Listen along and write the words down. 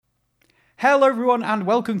Hello everyone and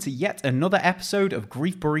welcome to yet another episode of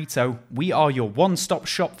Grief Burrito. We are your one-stop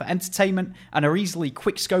shop for entertainment and are easily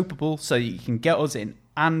quick-scopable so that you can get us in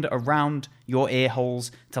and around your ear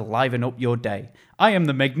holes to liven up your day. I am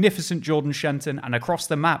the magnificent Jordan Shenton, and across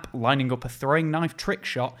the map, lining up a throwing knife trick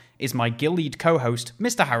shot, is my gillied co-host,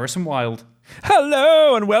 Mr. Harrison Wild.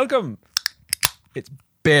 Hello and welcome. It's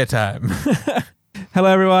beer time. Hello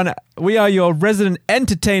everyone, we are your resident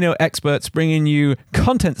entertainer experts bringing you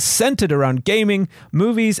content centered around gaming,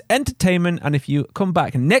 movies, entertainment, and if you come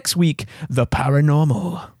back next week, the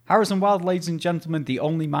paranormal. Harrison Wild, ladies and gentlemen, the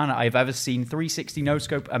only man I've ever seen 360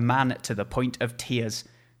 no-scope a man to the point of tears.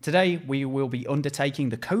 Today, we will be undertaking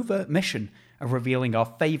the covert mission of revealing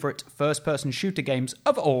our favourite first-person shooter games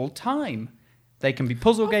of all time. They can be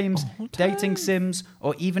puzzle games, dating sims,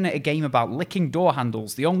 or even a game about licking door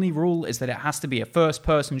handles. The only rule is that it has to be a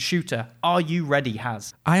first-person shooter. Are you ready,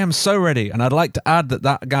 Haz? I am so ready, and I'd like to add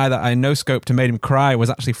that guy that I no-scoped and made him cry was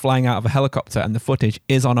actually flying out of a helicopter, and the footage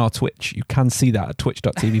is on our Twitch. You can see that at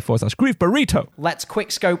twitch.tv/Grief Burrito. Let's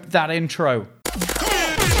quick-scope that intro.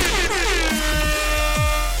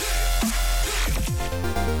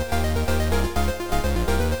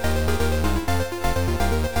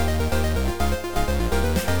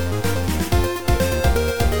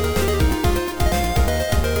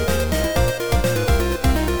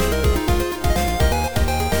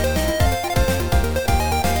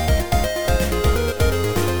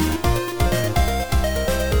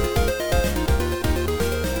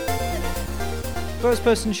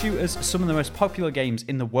 First-person shooters are some of the most popular games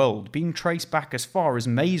in the world, being traced back as far as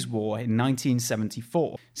Maze War in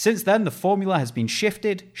 1974. Since then, the formula has been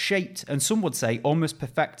shifted, shaped, and some would say almost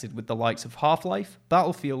perfected with the likes of Half-Life,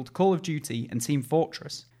 Battlefield, Call of Duty, and Team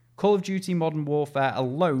Fortress. Call of Duty Modern Warfare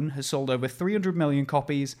alone has sold over 300 million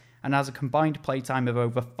copies and has a combined playtime of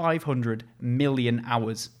over 500 million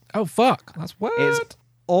hours. Oh fuck, that's what? It's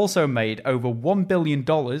also made over $1 billion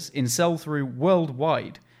in sell-through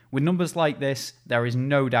worldwide. With numbers like this, there is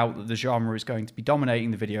no doubt that the genre is going to be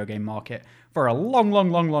dominating the video game market for a long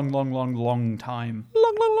time.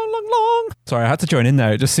 Long. Sorry, I had to join in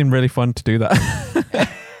there. It just seemed really fun to do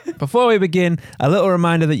that. Before we begin, a little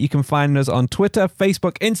reminder that you can find us on Twitter,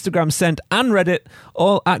 Facebook, Instagram, Sent, and Reddit,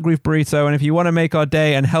 all at Grief Burrito. And if you want to make our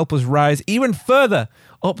day and help us rise even further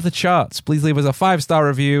up the charts, please leave us a 5-star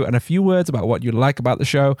review and a few words about what you like about the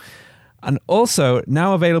show. And also,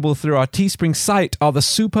 now available through our Teespring site are the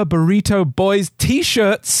Super Burrito Boys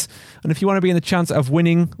t-shirts. And if you want to be in the chance of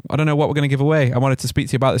winning, I don't know what we're going to give away. I wanted to speak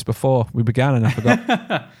to you about this before we began and I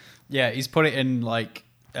forgot. Yeah, he's put it in like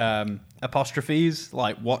apostrophes,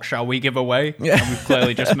 like what shall we give away? Yeah. And we've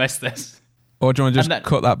clearly just missed this. Or do you want to just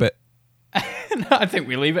cut that bit? No, I think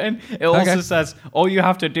we leave it in. It also says, all you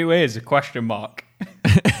have to do is a question mark.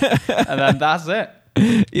 And then that's it.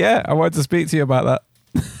 Yeah, I wanted to speak to you about that.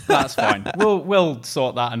 That's fine. We'll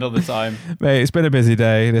sort that another time. Mate, it's been a busy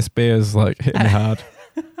day. This beer's like hitting me hard.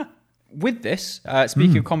 With this,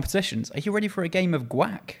 speaking of competitions, are you ready for a game of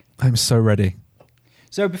Gwak? I'm so ready.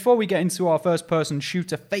 So before we get into our first-person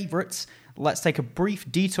shooter favourites, let's take a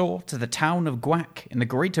brief detour to the town of Gwak in the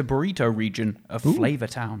Greater Burrito region of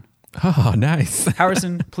Flavortown. Oh, nice.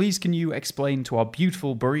 Harrison, please can you explain to our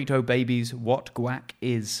beautiful burrito babies what Gwak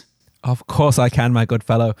is? Of course I can, my good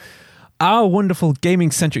fellow. Our wonderful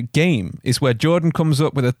gaming-centric game is where Jordan comes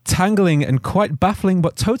up with a tangling and quite baffling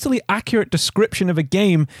but totally accurate description of a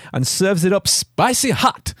game and serves it up spicy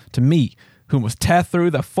hot to me, who must tear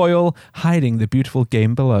through the foil, hiding the beautiful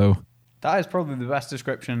game below. That is probably the best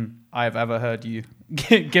description I have ever heard you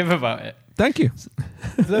give about it. Thank you.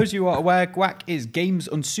 For those of you who are aware, Gwak is games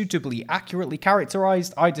unsuitably accurately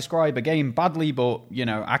characterized. I describe a game badly but,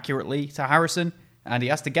 accurately to Harrison, and he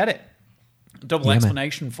has to get it. Double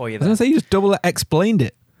explanation for you there. I was going to say, you just double explained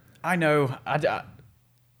it. I know.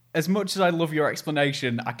 As much as I love your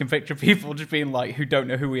explanation, I can picture people just being like, who don't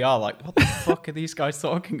know who we are, like, what the fuck are these guys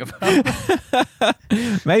talking about?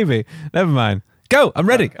 Maybe. Never mind. Go. I'm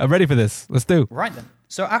ready. I'm ready for this. Let's do. Right then.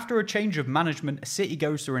 So after a change of management, a city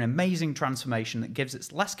goes through an amazing transformation that gives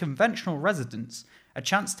its less conventional residents a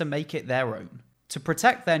chance to make it their own. To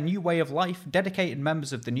protect their new way of life, dedicated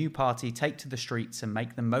members of the new party take to the streets and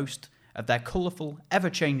make the most of their colourful,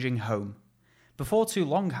 ever-changing home. Before too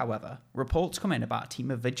long, however, reports come in about a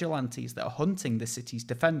team of vigilantes that are hunting the city's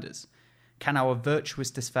defenders. Can our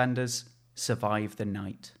virtuous defenders survive the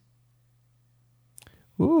night?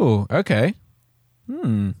 Ooh, okay.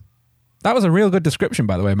 That was a real good description,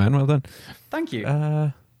 by the way, man. Well done. Thank you.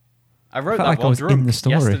 I wrote that like while I was drunk in the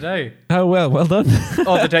story. yesterday. Oh, well done.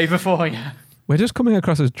 Or the day before, yeah. We're just coming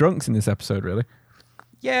across as drunks in this episode, really.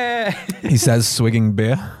 Yeah. He says, swigging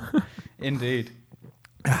beer. Indeed.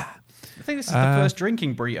 I think this is the first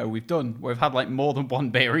drinking burrito we've done where we've had like more than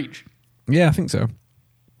one beer each. Yeah, I think so.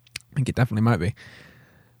 I think it definitely might be.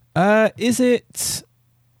 Is it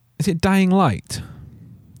Dying Light?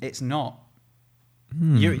 It's not.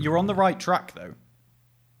 You're on the right track, though.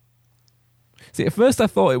 See, at first I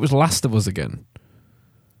thought it was Last of Us again.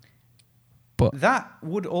 But that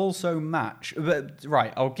would also match. But,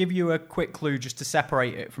 right, I'll give you a quick clue just to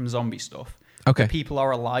separate it from zombie stuff. Okay. The people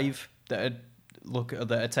are alive that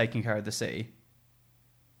are taking care of the city.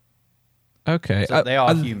 Okay. So they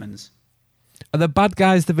are humans. Are the bad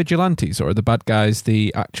guys the vigilantes, or are the bad guys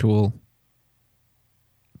the actual...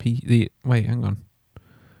 Wait, hang on.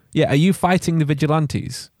 Yeah, are you fighting the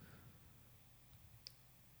vigilantes?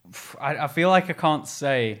 I feel like I can't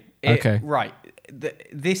say. Okay. Right.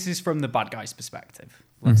 This is from the bad guy's perspective,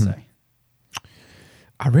 let's say.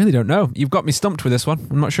 I really don't know. You've got me stumped with this one.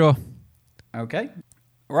 I'm not sure. Okay.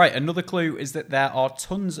 Right, another clue is that there are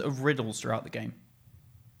tons of riddles throughout the game.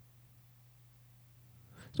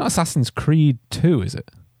 It's not Assassin's Creed 2, is it?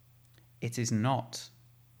 It is not.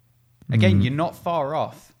 Again, you're not far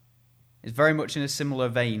off. It's very much in a similar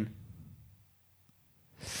vein.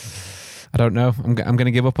 I don't know. I'm going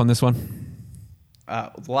to give up on this one.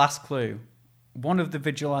 Last clue. One of the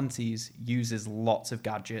vigilantes uses lots of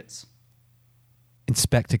gadgets.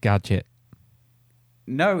 Inspector Gadget.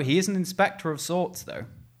 No, he is an inspector of sorts, though.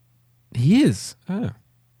 He is? Oh.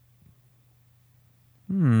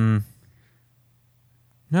 No,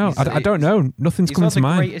 I don't know. Nothing's coming to mind. He's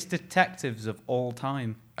one of the greatest detectives of all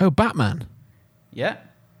time. Oh, Batman. Yeah.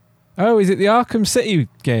 Oh, is it the Arkham City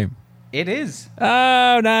game? It is.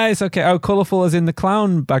 Oh, nice. Okay. Oh, colourful as in the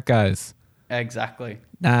clown bad guys. Exactly.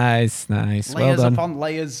 Nice. Layers well done. upon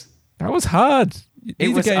layers. That was hard. It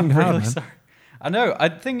was getting hard, really man. sorry. I know. The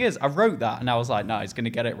thing is, I wrote that and I was like, no, he's going to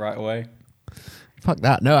get it right away. Fuck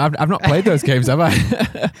that. No, I've not played those games, have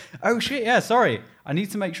I? Oh, shit. Yeah, sorry. I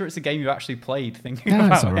need to make sure it's a game you actually played thinking No,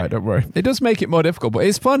 about it's all right. it. Don't worry. It does make it more difficult, but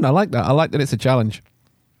it's fun. I like that. I like that it's a challenge.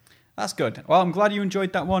 That's good. Well, I'm glad you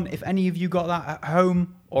enjoyed that one. If any of you got that at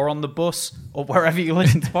home or on the bus or wherever you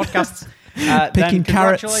listen to podcasts, Picking then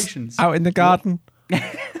congratulations. carrots out in the garden.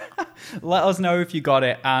 Let us know if you got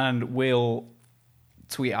it and we'll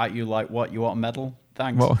tweet at you like, what, you want a medal?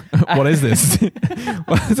 Thanks. What is this?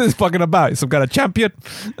 What is this fucking about? Some kind of champion?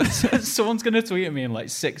 Someone's going to tweet at me in like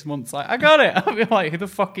 6 months like, I got it. I'll be like, who the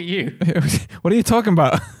fuck are you? What are you talking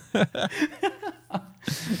about?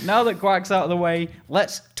 Now that Quack's out of the way,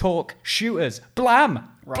 let's talk shooters. Blam!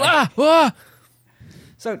 Right.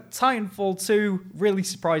 So Titanfall 2 really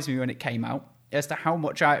surprised me when it came out as to how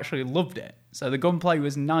much I actually loved it. So the gunplay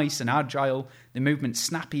was nice and agile, the movement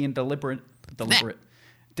snappy and deliberate.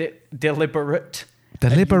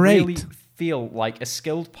 And you really feel like a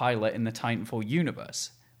skilled pilot in the Titanfall universe.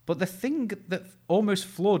 But the thing that almost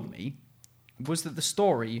floored me was that the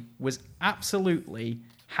story was absolutely,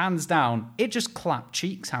 hands down, it just clapped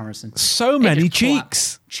cheeks, Harrison. So many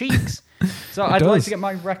cheeks. Cheeks. So I'd like to get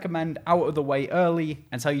my recommend out of the way early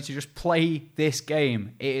and tell you to just play this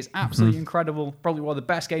game. It is absolutely incredible. Probably one of the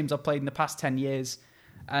best games I've played in the past 10 years.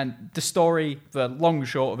 And the story, the long and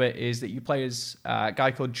short of it, is that you play as a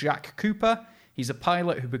guy called Jack Cooper. He's a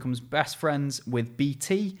pilot who becomes best friends with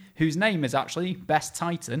BT, whose name is actually Best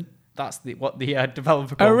Titan. That's what the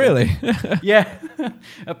developer called him. Oh, really? Yeah.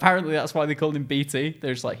 Apparently that's why they called him BT.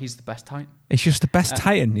 They're just like, he's the best Titan. It's just the best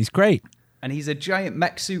Titan. He's great. And he's a giant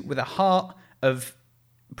mech suit with a heart of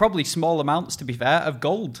probably small amounts, to be fair, of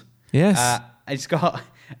gold. Yes. He's got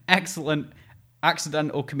excellent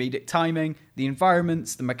accidental comedic timing. The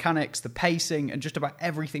environments, the mechanics, the pacing, and just about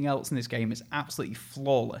everything else in this game is absolutely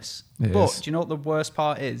flawless. Do you know what the worst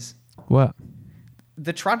part is? What?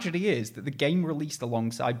 The tragedy is that the game released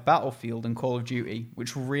alongside Battlefield and Call of Duty,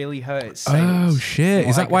 which really hurt its sales. Oh, shit.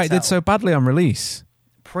 Is that why it did so badly on release?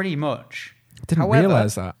 Pretty much. I didn't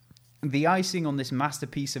realise that. The icing on this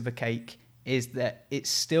masterpiece of a cake is that it's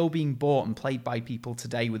still being bought and played by people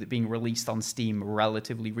today with it being released on Steam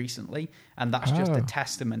relatively recently. And that's just a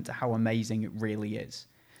testament to how amazing it really is.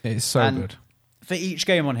 It's so good. For each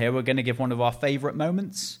game on here, we're going to give one of our favourite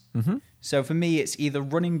moments. Mm-hmm. So for me, it's either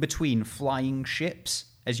running between flying ships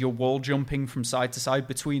as you're wall jumping from side to side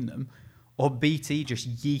between them, or BT just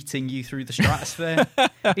yeeting you through the stratosphere.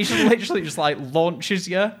 He just literally just like launches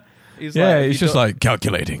you. He's just like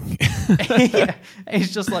calculating. Yeah,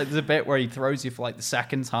 it's just like there's a bit where he throws you for like the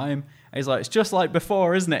second time. And he's like, it's just like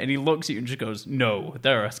before, isn't it? And he looks at you and just goes, no,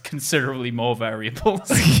 there are considerably more variables.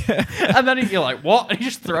 And then you're like, what? And he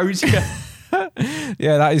just throws you.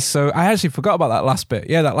 Yeah, that is so... I actually forgot about that last bit.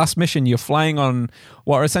 Yeah, that last mission, you're flying on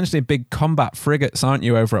what are essentially big combat frigates, aren't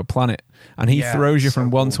you, over a planet? And he throws you from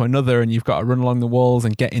one to another, and you've got to run along the walls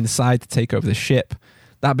and get inside to take over the ship.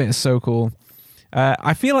 That bit is so cool.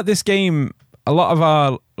 I feel like this game, a lot of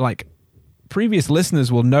our previous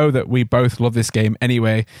listeners will know that we both love this game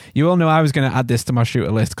anyway. You all know I was going to add this to my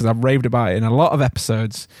shooter list because I've raved about it in a lot of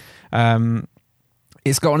episodes.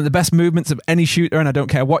 It's got one of the best movements of any shooter, and I don't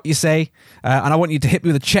care what you say. And I want you to hit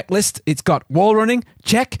me with a checklist. It's got wall running,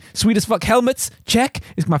 check. Sweet as fuck helmets, check.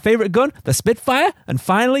 It's my favorite gun, the Spitfire. And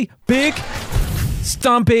finally, big,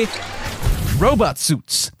 stompy robot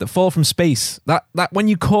suits that fall from space. That when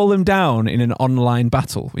you call them down in an online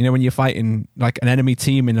battle, you know, when you're fighting like an enemy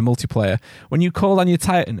team in a multiplayer, when you call down your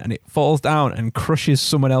Titan and it falls down and crushes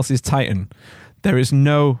someone else's Titan, there is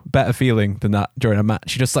no better feeling than that during a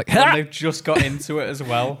match. You're just like, ha! And they've just got into it as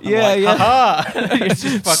well. Yeah. Ha-ha! It's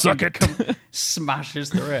just Suck fucking smashes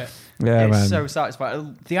through it. Yeah, it's man. so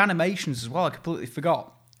satisfying. The animations as well, I completely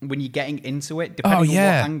forgot. When you're getting into it, depending on what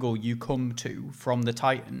angle you come to from the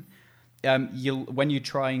Titan, when you're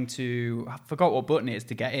trying to... I forgot what button it is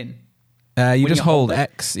to get in. You just hold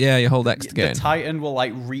X. Yeah, you hold X to get in. The Titan will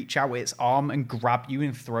reach out its arm and grab you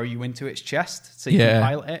and throw you into its chest so you can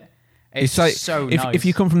pilot it. It's like so nice. If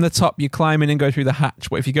you come from the top, you climb in and go through the hatch.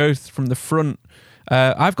 But if you go from the front,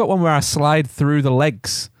 I've got one where I slide through the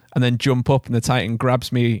legs and then jump up, and the Titan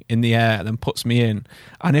grabs me in the air and then puts me in.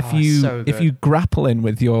 And if you grapple in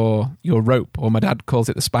with your rope, or my dad calls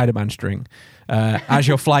it the Spider-Man string, as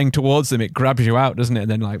you're flying towards them, it grabs you out, doesn't it?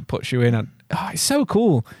 And then puts you in. And, it's so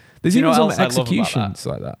cool. There's even some executions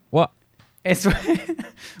like that. What? It's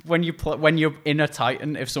when you're in a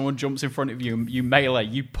Titan, if someone jumps in front of you, you melee,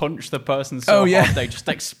 you punch the person so hard they just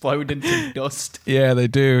explode into dust. Yeah, they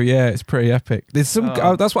do. Yeah, it's pretty epic. There's some.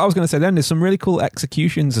 That's what I was going to say. Then there's some really cool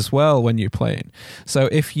executions as well when you're playing. So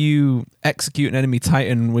if you execute an enemy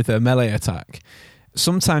Titan with a melee attack,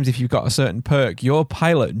 sometimes if you've got a certain perk, your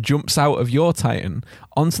pilot jumps out of your Titan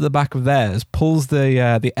onto the back of theirs, pulls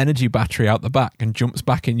the energy battery out the back, and jumps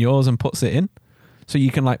back in yours and puts it in. So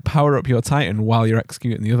you can power up your Titan while you're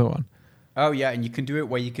executing the other one. Oh yeah, and you can do it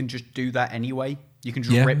where you can just do that anyway. You can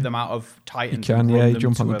just rip them out of Titans. You can, and run them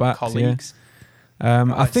jump on the back. Colleagues.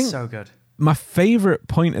 Yeah. I think so good. My favorite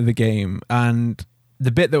point of the game, and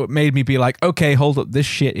the bit that made me be like, okay, hold up, this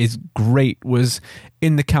shit is great, was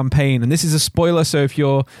in the campaign. And this is a spoiler, so if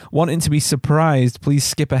you're wanting to be surprised, please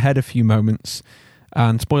skip ahead a few moments.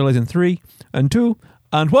 And spoilers in 3 and 2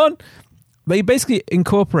 and 1. They basically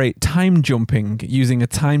incorporate time jumping using a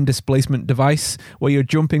time displacement device where you're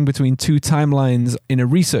jumping between two timelines in a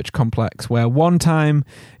research complex, where one time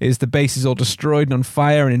is the base is all destroyed and on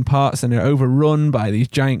fire and in parts, and they're overrun by these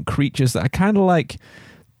giant creatures that are kind of like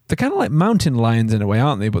mountain lions in a way,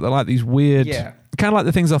 aren't they? But they're like these weird, kind of like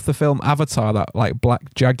the things off the film Avatar, that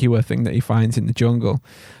black jaguar thing that he finds in the jungle.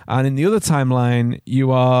 And in the other timeline, you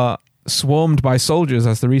are swarmed by soldiers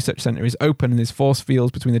as the research center is open and there's force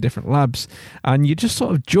fields between the different labs, and you're just sort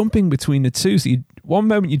of jumping between the two. So one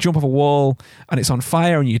moment you jump off a wall and it's on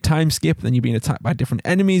fire and you time skip, and then you're being attacked by different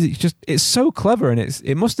enemies. It's so clever, and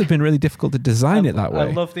it must have been really difficult to design it that way. I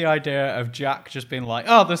love the idea of Jack just being like,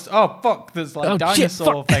 there's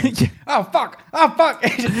dinosaur things. Oh fuck,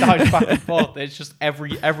 it just dives back and forth. It's just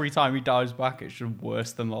every time he dives back, it's just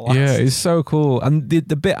worse than the last. Yeah, it's so cool. And the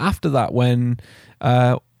bit after that, when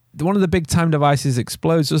one of the big time devices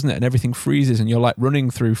explodes, doesn't it? And everything freezes and you're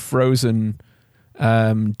running through frozen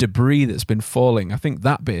debris that's been falling. I think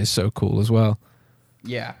that bit is so cool as well.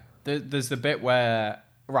 Yeah. There's the bit where...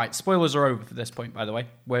 Right, spoilers are over for this point, by the way.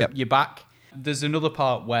 Where you're back. There's another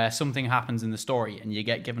part where something happens in the story and you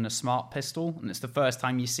get given a smart pistol, and it's the first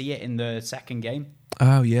time you see it in the second game.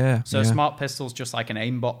 Oh, yeah. So a smart pistol's just like an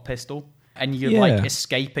aimbot pistol, and you're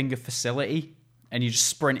escaping a facility, and you're just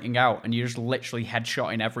sprinting out, and you're just literally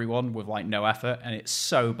headshotting everyone with no effort, and it's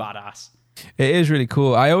so badass. It is really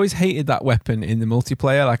cool. I always hated that weapon in the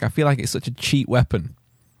multiplayer. I feel like it's such a cheap weapon.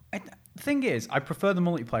 The thing is, I prefer the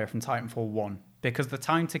multiplayer from Titanfall 1 because the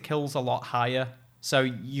time to kill's a lot higher. So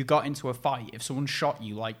you got into a fight, if someone shot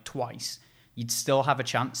you twice, you'd still have a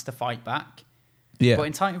chance to fight back. Yeah. But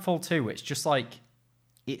in Titanfall 2, it's just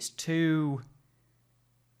it's too...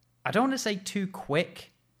 I don't want to say too quick.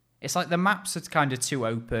 It's the maps are kind of too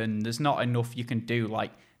open. There's not enough you can do.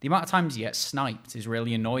 The amount of times you get sniped is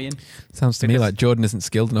really annoying. Sounds to me like Jordan isn't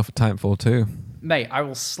skilled enough at Titanfall 2. Mate, I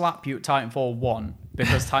will slap you at Titanfall 1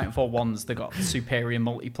 because Titanfall 1's they got superior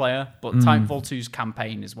multiplayer, but Titanfall 2's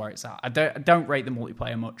campaign is where it's at. I don't rate the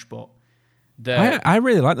multiplayer much, but I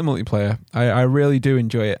really like the multiplayer. I really do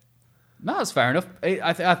enjoy it. No, that's fair enough.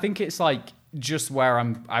 I think it's just where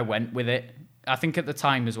I went with it. I think at the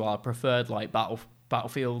time as well, I preferred like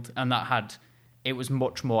Battlefield, and it was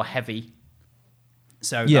much more heavy.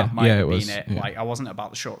 So that might have been it. Yeah. Like, I wasn't about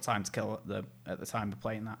the short time to kill at the time of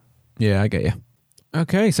playing that. Yeah, I get you.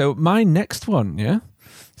 Okay, so my next one, yeah?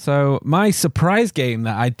 So my surprise game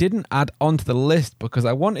that I didn't add onto the list because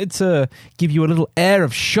I wanted to give you a little air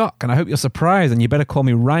of shock, and I hope you're surprised, and you better call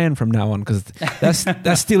me Ryan from now on because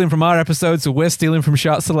they're stealing from our episode, so we're stealing from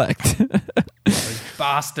Shart Select. Those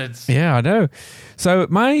bastards. Yeah, I know. So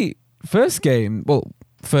my first game other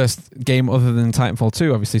than Titanfall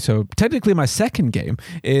 2, obviously, so technically my second game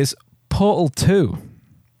is Portal 2.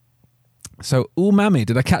 So, umami,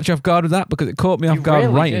 did I catch you off guard with that? Because it caught me off guard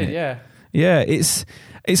really writing it. Yeah. Yeah, it's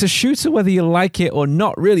a shooter whether you like it or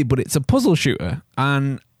not really, but it's a puzzle shooter.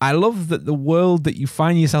 And I love that the world that you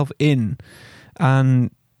find yourself in, and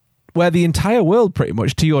where the entire world pretty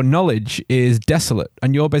much, to your knowledge, is desolate.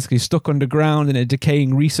 And you're basically stuck underground in a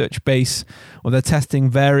decaying research base where they're testing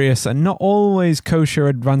various and not always kosher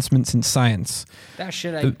advancements in science. That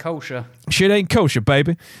shit ain't kosher. Shit ain't kosher,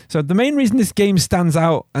 baby. So the main reason this game stands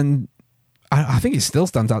out, and I think it still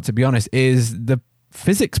stands out, to be honest, is the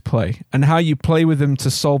physics play and how you play with them to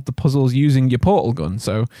solve the puzzles using your portal gun.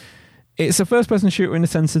 So it's a first-person shooter in the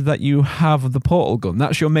sense of that you have the portal gun.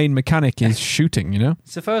 That's your main mechanic, is shooting, you know?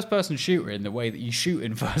 It's a first-person shooter in the way that you shoot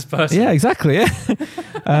in first person. Yeah, exactly, yeah.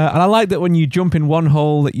 And I like that when you jump in one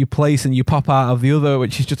hole that you place and you pop out of the other,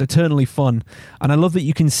 which is just eternally fun. And I love that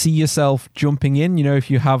you can see yourself jumping in. You know, if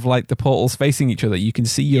you have, like, the portals facing each other, you can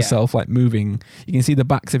see yourself, like, moving. You can see the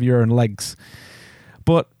backs of your own legs.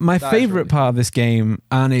 But my favourite part of this game,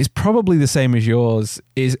 and it's probably the same as yours,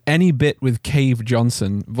 is any bit with Cave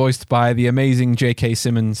Johnson, voiced by the amazing J.K.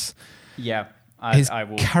 Simmons. Yeah, his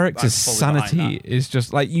character's sanity is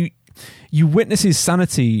just like you witness his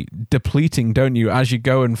sanity depleting, don't you, as you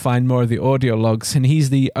go and find more of the audio logs. And he's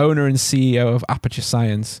the owner and CEO of Aperture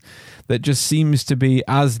Science, that just seems to be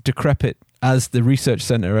as decrepit as the research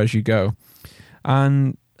center as you go.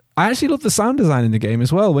 And I actually love the sound design in the game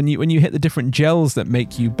as well. When you hit the different gels that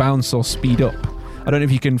make you bounce or speed up. I don't know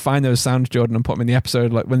if you can find those sounds, Jordan, and put them in the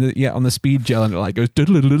episode. Like when on the speed gel and it like goes.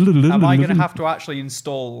 Am I going to have to actually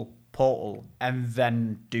install Portal and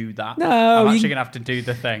then do that? No, I'm actually going to have to do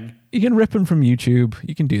the thing. You can rip them from YouTube.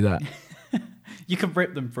 You can do that. You can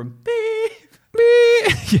rip them from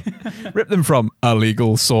rip them from a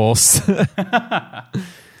legal source.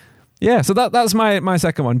 Yeah, so that's my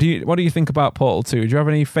second one. What do you think about Portal 2? Do you have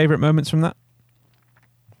any favourite moments from that?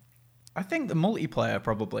 I think the multiplayer,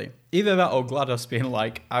 probably. Either that or GLaDOS being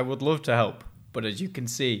like, I would love to help, but as you can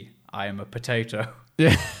see, I am a potato.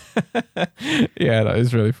 Yeah, yeah, that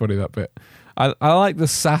is really funny, that bit. I like the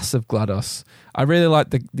sass of GLaDOS. I really like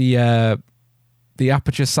the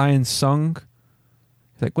Aperture Science song.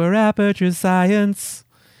 It's like, we're Aperture Science.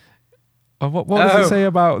 What does it say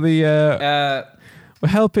about the... We're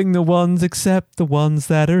helping the ones except the ones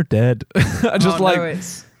that are dead.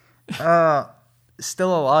 It's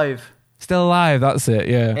still alive. Still alive, that's it,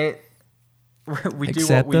 yeah. We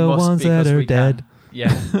except do what we must ones because that are we dead. Can.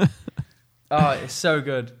 Yeah. Oh, it's so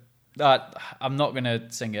good. I'm not going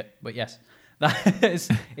to sing it, but yes.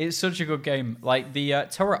 It's such a good game. Like the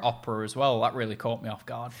turret opera as well, that really caught me off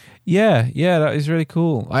guard. Yeah, that is really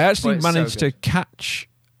cool. I actually managed to catch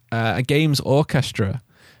a games orchestra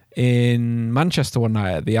in Manchester one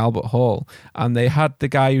night at the Albert Hall, and they had the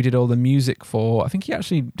guy who did all the music for, I think he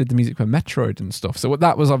actually did the music for Metroid and stuff, so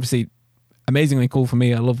that was obviously amazingly cool for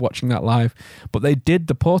me. I love watching that live, but they did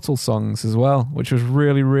the Portal songs as well, which was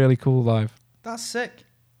really, really cool live. That's sick.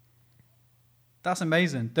 That's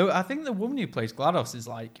amazing. Though I think the woman who plays GLaDOS is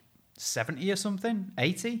like 70 or something,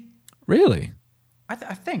 80. Really? I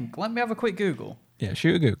think. Let me have a quick Google. Yeah,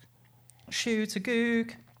 shoot a goog. Shoot a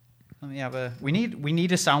goog. Let me have a... We need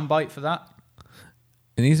a soundbite for that.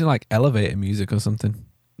 It needs like elevator music or something.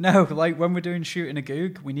 No, like when we're doing shooting a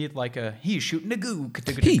goog, we need like a... He's shooting a goog.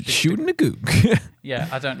 He's shooting a goog. Yeah,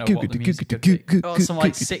 I don't know what the music could be. Oh, some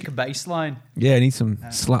like sick bass line. Yeah, it needs some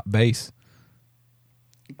slap bass.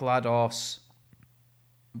 GLaDOS.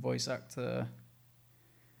 Voice actor.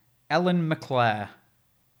 Ellen McClare.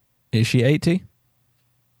 Is she 80?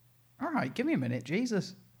 All right, give me a minute,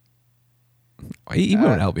 Jesus. He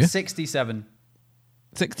won't help you. 67.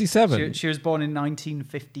 67? She was born in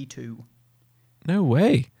 1952. No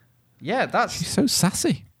way. Yeah, she's so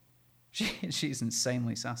sassy. She's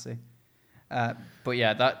insanely sassy. But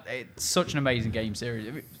yeah, it's such an amazing game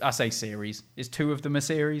series. I say series. Is two of them a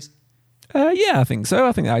series? Yeah, I think so.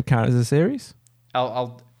 I think I'd count it as a series.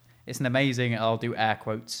 It's an amazing, I'll do air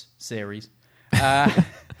quotes, series.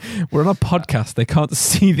 We're on a podcast. They can't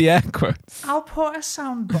see the air quotes. I'll put a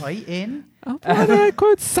soundbite in. I'll put an air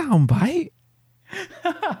quotes soundbite.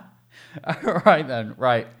 All right then.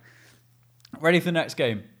 Right. Ready for the next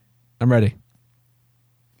game? I'm ready.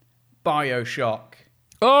 BioShock.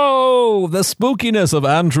 Oh, the spookiness of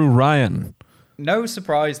Andrew Ryan. No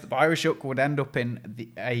surprise that BioShock would end up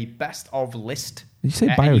in a best of list. Did you say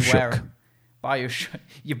BioShock? BioShock.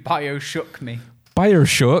 You BioShock me.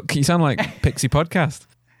 BioShock? You sound like Pixie Podcast.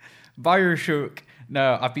 BioShock.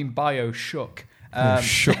 No, I've been BioShock.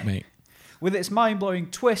 Shook me. With its mind-blowing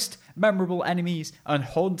twist, memorable enemies, and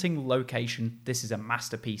haunting location, this is a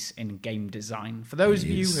masterpiece in game design. For those of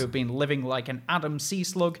you who have been living like an Adam Sea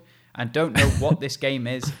Slug and don't know what this game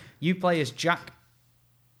is, you play as Jack...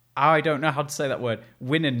 I don't know how to say that word.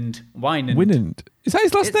 Winand. Is that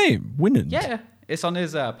his last name? Winand? Yeah, it's on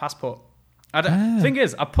his passport. Thing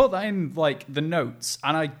is, I put that in like the notes,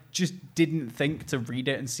 and I just didn't think to read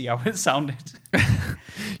it and see how it sounded.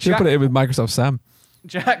 Should have put it in with Microsoft Sam.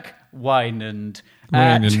 Jack Winand.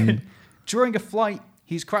 During a flight,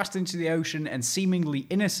 he's crashed into the ocean and seemingly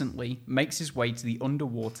innocently makes his way to the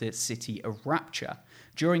underwater city of Rapture.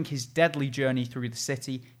 During his deadly journey through the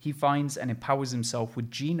city, he finds and empowers himself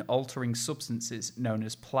with gene-altering substances known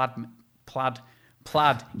as plaid.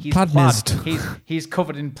 He's Pladmist. plaid. He's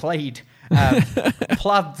covered in plaid.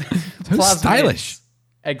 So stylish.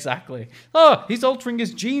 Exactly. Oh, he's altering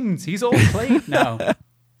his genes. He's all plaid now.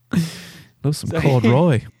 Love some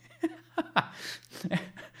corduroy.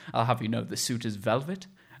 I'll have you know the suit is velvet.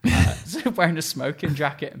 So wearing a smoking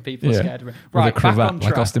jacket and people are scared of it. Right, with a cravat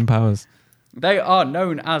like Austin Powers. They are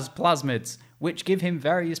known as plasmids, which give him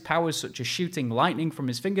various powers such as shooting lightning from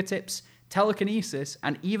his fingertips, telekinesis,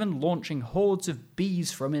 and even launching hordes of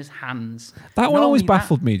bees from his hands. That one always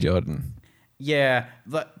baffled me, Jordan. Yeah,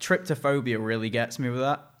 that tryptophobia really gets me with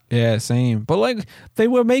that. Yeah, same. But like, they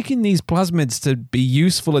were making these plasmids to be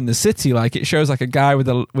useful in the city. Like, it shows like a guy with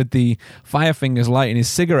the fire fingers lighting his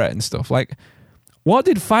cigarette and stuff. Like, what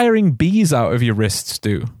did firing bees out of your wrists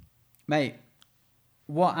do? Mate,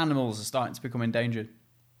 what animals are starting to become endangered?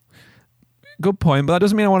 Good point, but that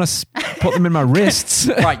doesn't mean I want to put them in my wrists.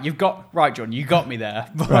 Right, John, you got me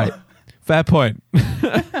there. Right, fair point.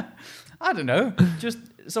 I don't know, just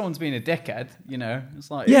someone's being a dickhead, you know.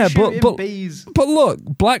 It's like, but bees. But look,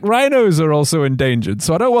 black rhinos are also endangered,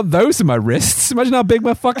 so I don't want those in my wrists. Imagine how big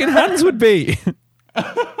my fucking hands would be.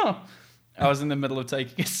 I was in the middle of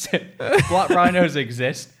taking a sip. Black rhinos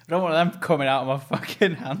exist. I don't want them coming out of my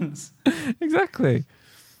fucking hands. Exactly.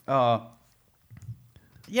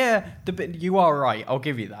 Yeah, you are right. I'll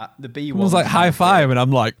give you that. The bee one was like high five, and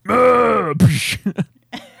I'm like,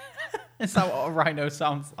 is that what a rhino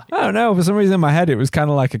sounds like? I don't know. For some reason in my head, it was kind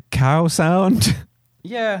of like a cow sound.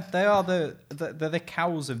 Yeah, they are the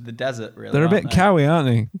cows of the desert, really. They're a bit cowy, aren't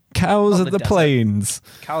they? Cows of the plains.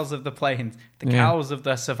 Cows of the plains. The cows of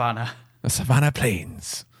the savannah. The savannah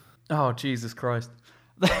plains. Oh, Jesus Christ.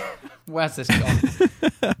 Where's this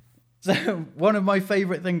gone? So, one of my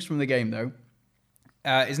favourite things from the game, though,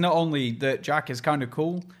 is not only that Jack is kind of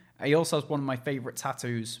cool, he also has one of my favourite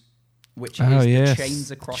tattoos, which is the chains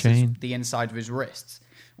across the inside of his wrists,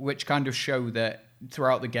 which kind of show that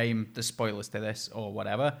throughout the game, the spoilers to this or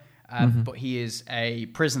whatever, but he is a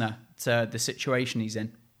prisoner to the situation he's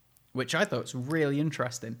in, which I thought was really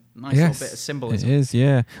interesting. Nice little bit of symbolism. It is,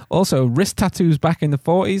 yeah. Also, wrist tattoos back in the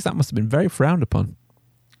 40s, that must have been very frowned upon.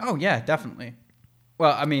 Oh, yeah, definitely.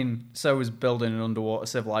 Well, I mean, so was building an underwater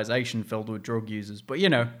civilization filled with drug users, but you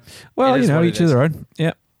know. Well, you know, each of their own.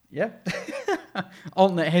 Yeah. Yeah.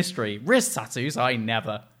 Alternate history. Wrist tattoos, I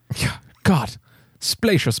never. God,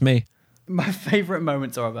 splacious me. My favourite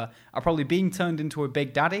moments, however, are probably being turned into a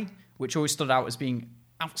Big Daddy, which always stood out as being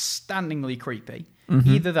outstandingly creepy.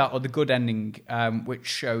 Mm-hmm. Either that or the good ending, which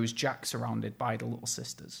shows Jack surrounded by the little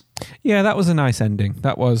sisters. Yeah, that was a nice ending.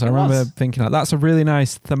 That was. I remember thinking, like, that's a really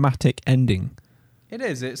nice thematic ending. It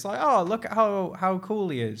is. It's like, oh, look at how cool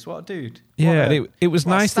he is. What a dude. It was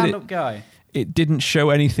nice that stand-up guy. It didn't show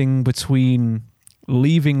anything between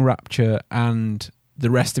leaving Rapture and the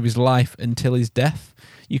rest of his life until his death.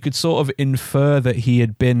 You could sort of infer that he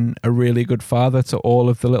had been a really good father to all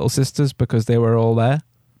of the little sisters because they were all there.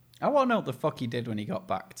 I want to know what the fuck he did when he got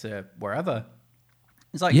back to wherever.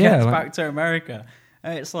 It's like, gets back to America.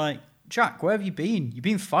 And it's like, Jack, where have you been? You've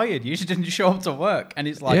been fired. You just didn't show up to work. And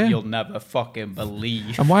it's like, you'll never fucking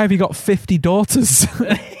believe. And why have you got 50 daughters?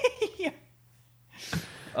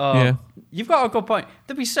 You've got a good point.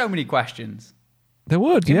 There'd be so many questions. There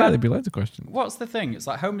would, there'd be loads of questions. What's the thing? It's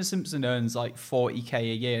like Homer Simpson earns like $40,000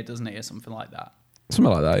 a year, doesn't he, or something like that?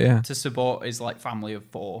 Something like that, yeah. To support his like family of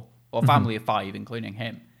 4, or family of 5, including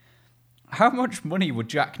him. How much money would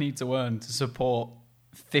Jack need to earn to support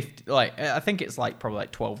 50? Like, I think it's like probably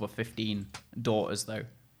like 12 or 15 daughters, though.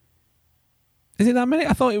 Is it that many?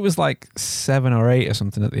 I thought it was like 7 or 8 or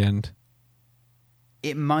something at the end.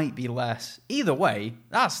 It might be less. Either way,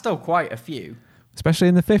 that's still quite a few. Especially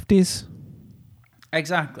in the 50s.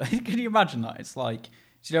 Exactly. Can you imagine that? It's like,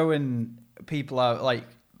 you know, when people are like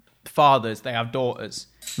fathers, they have daughters.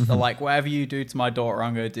 Mm-hmm. They're like, whatever you do to my daughter,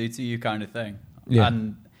 I'm going to do to you, kind of thing. Yeah.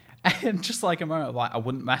 And just like a moment of like, I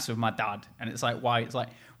wouldn't mess with my dad. And it's like, why? It's like,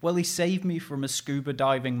 well, he saved me from a scuba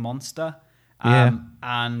diving monster.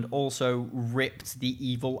 And also ripped the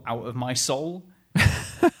evil out of my soul.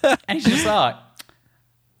 And he's just like,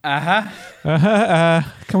 Can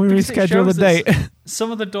we reschedule the date?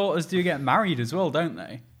 Some of the daughters do get married as well, don't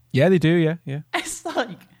they? Yeah, they do, yeah. It's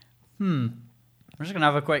like, I'm just going to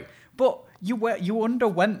have a quick... But you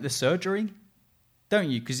underwent the surgery, don't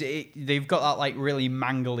you? Because they've got that like really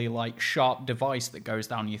mangly, like sharp device that goes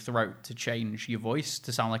down your throat to change your voice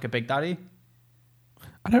to sound like a Big Daddy.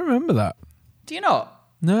 I don't remember that. Do you not?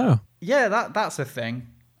 No. Yeah, that's a thing.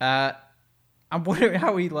 I'm wondering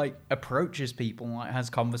how he like approaches people and like has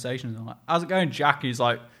conversations. And like, how's it going, Jack? He's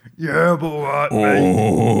like, yeah, but what,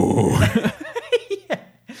 mate? Yeah.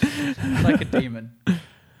 Like a demon.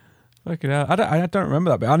 Fucking hell. I don't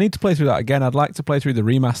remember that, but I need to play through that again. I'd like to play through the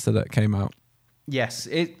remaster that came out. Yes,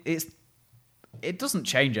 it doesn't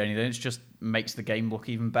change anything. It just makes the game look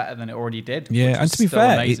even better than it already did. Yeah, and to be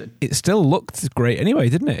fair, it still looked great anyway,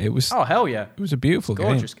 didn't it? It was. Oh hell yeah! It was a beautiful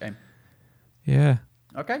gorgeous game. Yeah.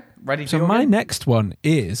 Okay, ready. So my next one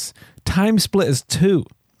is Time Splitters 2,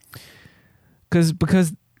 because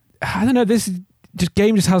I don't know, this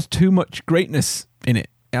game just has too much greatness in it.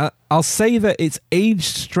 I'll say that it's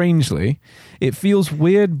aged strangely. It feels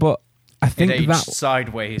weird, but I think it aged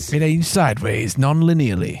sideways. It aged sideways,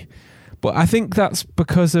 non-linearly. But I think that's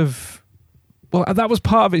because of... Well, that was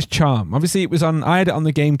part of its charm. Obviously, I had it on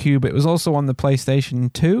the GameCube. It was also on the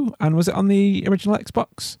PlayStation 2. And was it on the original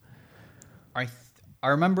Xbox? I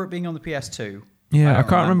remember it being on the PS2. Yeah, I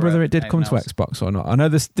can't remember whether it did come to Xbox or not. I know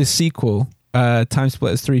this sequel, Time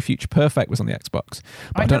Splitters 3 Future Perfect, was on the Xbox.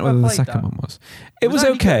 But I don't know whether the second one was. It was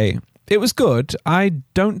okay. It was good. I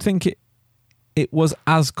don't think it was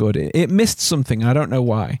as good. It missed something. I don't know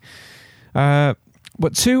why.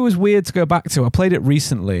 But 2 was weird to go back to. I played it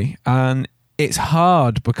recently, and it's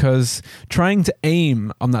hard because trying to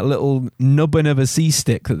aim on that little nubbin of a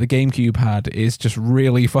C-stick that the GameCube had is just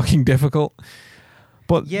really fucking difficult.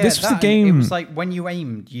 But yeah, this was a game... It was like when you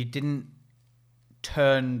aimed, you didn't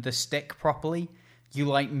turn the stick properly. You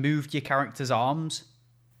like moved your character's arms.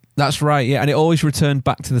 That's right, yeah. And it always returned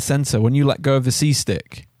back to the center. When you let go of the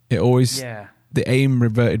C-stick, it always... Yeah. The aim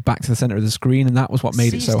reverted back to the center of the screen, and that was what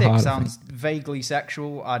made it so hard. C-stick sounds vaguely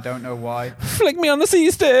sexual. I don't know why. Flick me on the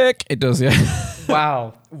C-stick! It does, yeah.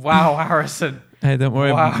 Wow, Harrison. Hey, don't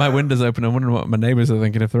worry. Wow. My window's open. I'm wondering what my neighbors are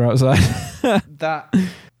thinking if they're outside.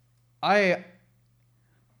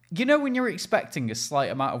 You know when you're expecting a slight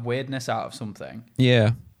amount of weirdness out of something?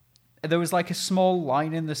 Yeah. There was like a small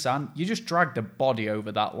line in the sand. You just dragged a body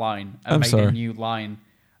over that line and made a new line.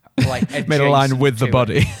 Like made a line with the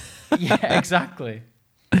body. Yeah, exactly.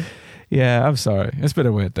 Yeah, I'm sorry. It's been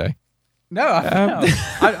a weird day. No,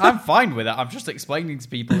 I'm fine with it. I'm just explaining to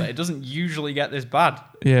people that it doesn't usually get this bad.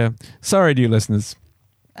 Yeah. Sorry, new listeners.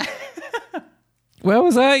 Where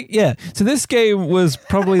was I? Yeah. So this game was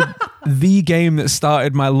probably the game that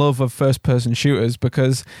started my love of first-person shooters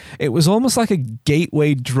because it was almost like a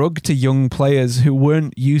gateway drug to young players who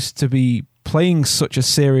weren't used to be playing such a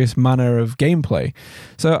serious manner of gameplay.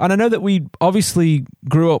 So, and I know that we obviously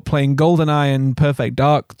grew up playing GoldenEye and Perfect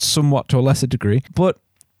Dark somewhat to a lesser degree, but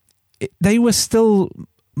they were still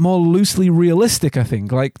more loosely realistic, I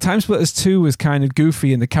think. Like, Time Splitters 2 was kind of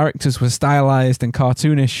goofy and the characters were stylized and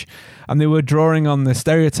cartoonish, and they were drawing on the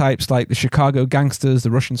stereotypes like the Chicago gangsters, the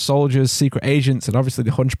Russian soldiers, secret agents, and obviously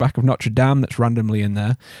the Hunchback of Notre Dame that's randomly in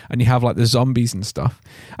there, and you have like the zombies and stuff.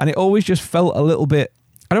 And it always just felt a little bit,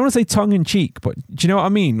 I don't want to say tongue-in-cheek, but do you know what I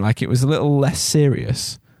mean? Like, it was a little less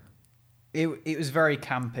serious. It was very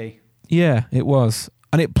campy. Yeah, it was.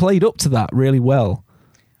 And it played up to that really well.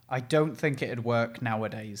 I don't think it'd work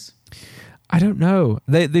nowadays. I don't know.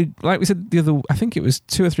 They like we said the other, I think it was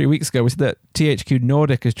 2 or 3 weeks ago, we said that THQ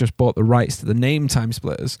Nordic has just bought the rights to the name Time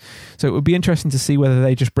Splitters. So it would be interesting to see whether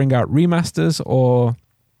they just bring out remasters or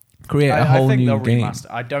create a whole new game.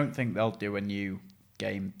 I don't think they'll do a new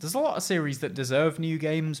game. There's a lot of series that deserve new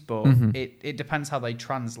games, but it depends how they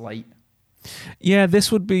translate. Yeah,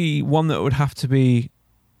 this would be one that would have to be,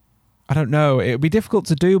 I don't know, it would be difficult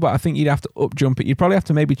to do, but I think you'd have to up jump it. You'd probably have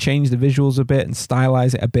to maybe change the visuals a bit and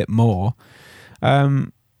stylize it a bit more.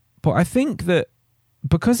 But I think that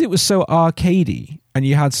because it was so arcadey and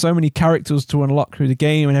you had so many characters to unlock through the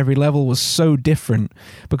game and every level was so different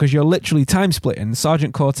because you're literally time splitting.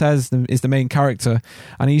 Sergeant Cortez is the main character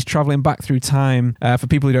and he's traveling back through time. For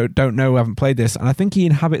people who don't know, who haven't played this, and I think he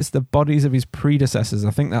inhabits the bodies of his predecessors.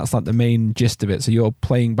 I think that's like the main gist of it. So you're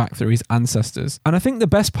playing back through his ancestors. And I think the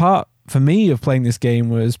best part for me of playing this game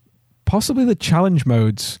was possibly the challenge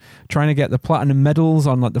modes, trying to get the platinum medals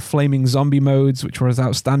on like the flaming zombie modes, which was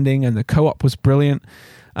outstanding, and the co-op was brilliant.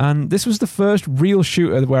 And this was the first real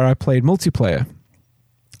shooter where I played multiplayer.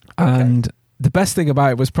 Okay. And the best thing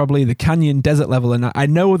about it was probably the Canyon Desert level. And I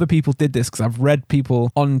know other people did this because I've read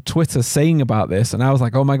people on Twitter saying about this. And I was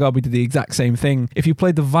like, oh my God, we did the exact same thing. If you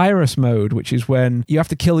played the virus mode, which is when you have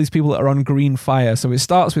to kill these people that are on green fire. So it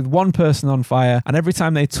starts with one person on fire, and every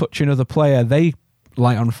time they touch another player, they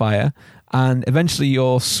light on fire, and eventually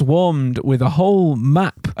you're swarmed with a whole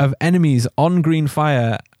map of enemies on green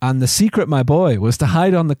fire. And the secret, my boy, was to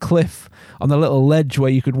hide on the cliff on the little ledge where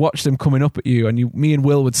you could watch them coming up at you, and me and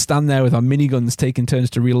Will would stand there with our miniguns taking turns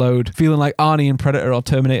to reload, feeling like Arnie in Predator or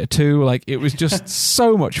Terminator 2. Like, it was just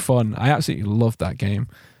so much fun. I absolutely loved that game.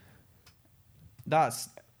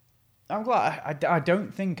 I'm glad. I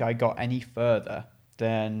don't think I got any further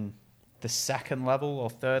than the second level or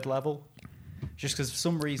third level, just because for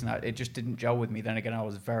some reason it just didn't gel with me. Then again, I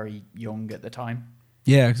was very young at the time.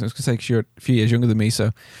 Yeah, because I was going to say, because you're a few years younger than me,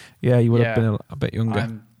 so yeah, you would have been a bit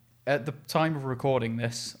younger. At the time of recording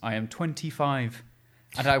this, I am 25,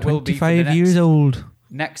 and I will be 25 years old.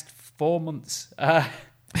 Next 4 months.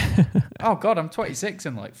 Oh God, I'm 26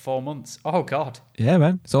 in like 4 months. Oh God. Yeah,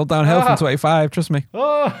 man, it's all downhill from 25. Trust me.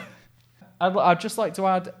 Oh. I'd just like to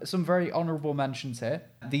add some very honourable mentions here.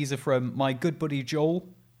 These are from my good buddy Joel,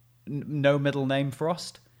 no middle name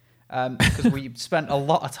Frost, because we spent a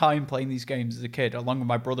lot of time playing these games as a kid, along with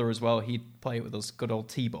my brother as well. He'd play it with us, good old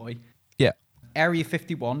T-Boy. Yeah. Area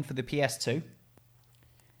 51 for the PS2,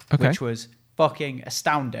 okay, which was fucking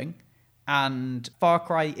astounding, and Far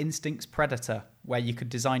Cry Instinct's Predator, where you could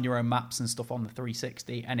design your own maps and stuff on the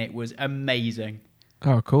 360, and it was amazing.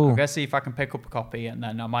 Oh, cool. I'm going to see if I can pick up a copy, and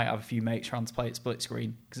then I might have a few mates trying to play it split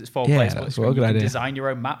screen, because it's 4 player split screen. You can design your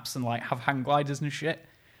own maps and like have hang gliders and shit.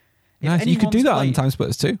 Nice. You could do that on Time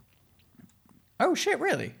Splitters too. Oh shit,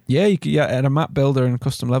 really? Yeah, you could add a map builder and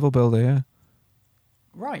custom level builder, yeah.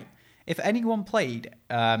 Right. If anyone played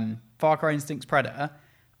Far Cry Instinct's Predator,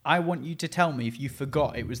 I want you to tell me if you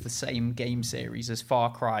forgot it was the same game series as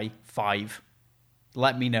Far Cry 5.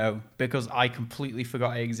 Let me know, because I completely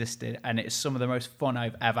forgot it existed, and it's some of the most fun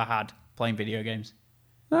I've ever had playing video games.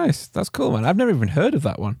 Nice. That's cool, man. I've never even heard of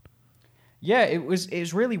that one. Yeah, it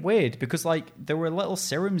was really weird, because like there were little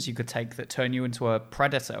serums you could take that turn you into a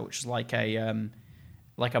predator, which is like a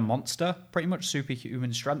monster, pretty much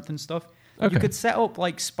superhuman strength and stuff. Okay. You could set up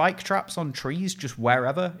like spike traps on trees just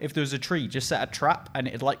wherever. If there was a tree, just set a trap and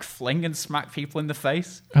it'd like fling and smack people in the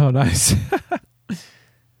face. Oh, nice.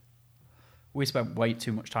 We spent way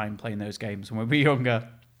too much time playing those games when we were younger.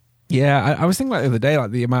 Yeah, I was thinking like the other day,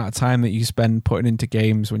 like the amount of time that you spend putting into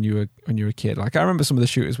games when you were a kid. Like I remember some of the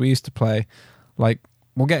shooters we used to play. Like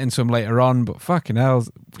we'll get into them later on, but fucking hell,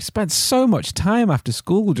 we spent so much time after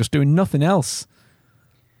school just doing nothing else.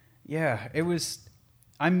 Yeah, it was.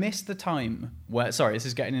 I miss the time where. Sorry, this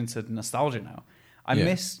is getting into nostalgia now. I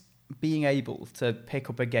miss being able to pick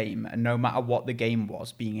up a game and no matter what the game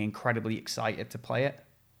was, being incredibly excited to play it.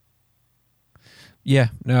 Yeah,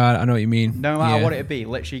 no, I know what you mean. No matter what it'd be,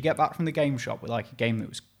 literally, you get back from the game shop with like a game that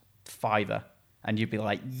was $5, and you'd be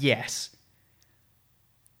like, yes.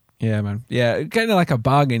 Yeah, man. Yeah, getting like a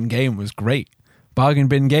bargain game was great. Bargain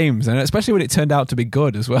bin games, and especially when it turned out to be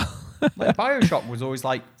good as well. Like BioShock was always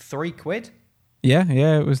like £3. Yeah,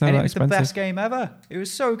 it was never that expensive. And it was the best game ever. It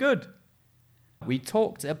was so good. We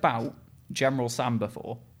talked about General Sam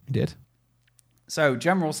before. We did. So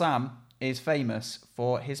General Sam is famous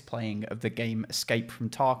for his playing of the game Escape from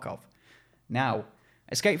Tarkov. Now,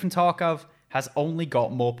 Escape from Tarkov has only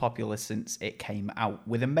got more popular since it came out,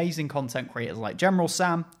 with amazing content creators like General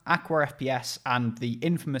Sam, Aqua FPS, and the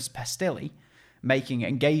infamous Pestilli making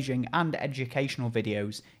engaging and educational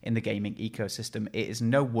videos in the gaming ecosystem. It is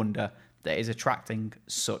no wonder that it is attracting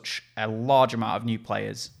such a large amount of new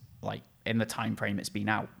players, like in the time frame it's been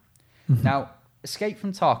out. Mm-hmm. Now, Escape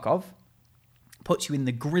from Tarkov puts you in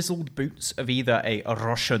the grizzled boots of either a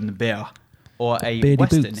Russian bear or a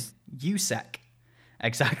Western USEC.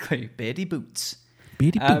 Exactly, beardy boots.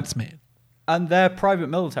 Beardy boots, man. And they're private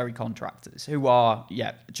military contractors who are,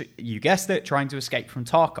 you guessed it, trying to escape from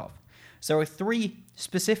Tarkov. So there are 3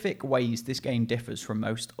 specific ways this game differs from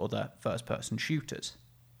most other first-person shooters.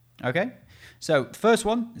 Okay? So the first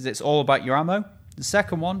one is it's all about your ammo. The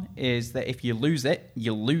second one is that if you lose it,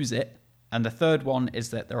 you lose it. And the third one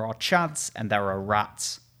is that there are chads and there are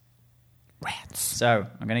rats. So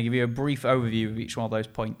I'm going to give you a brief overview of each one of those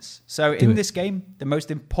points. So in this game, the most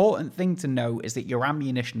important thing to know is that your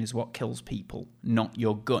ammunition is what kills people, not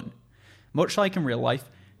your gun. Much like in real life,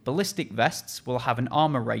 ballistic vests will have an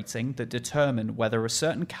armor rating that determine whether a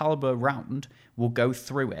certain caliber round will go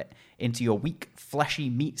through it into your weak, fleshy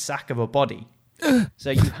meat sack of a body. So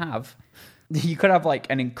you could have like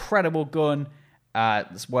an incredible gun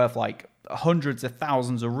that's worth like hundreds of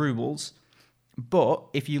thousands of rubles, but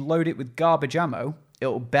if you load it with garbage ammo,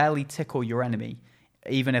 it'll barely tickle your enemy,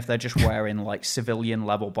 even if they're just wearing like civilian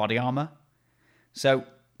level body armor. So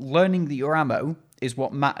learning that your ammo is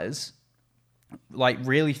what matters, like,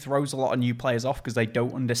 really throws a lot of new players off because they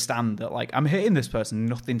don't understand that, like, I'm hitting this person,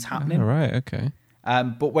 nothing's happening. Oh, right, okay.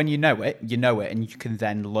 But when you know it, and you can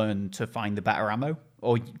then learn to find the better ammo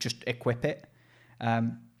or just equip it.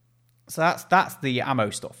 So that's the ammo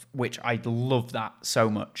stuff, which I love that so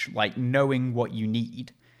much, like knowing what you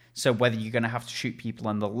need. So whether you're going to have to shoot people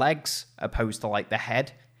in the legs opposed to like the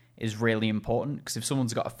head is really important, because if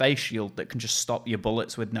someone's got a face shield that can just stop your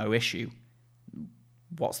bullets with no issue,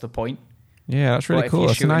 what's the point? Yeah, that's really cool.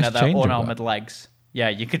 That's a nice change. Unarmored legs. Yeah,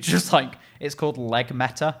 you could just like, it's called leg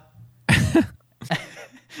meta.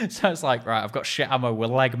 So it's like, right, I've got shit ammo with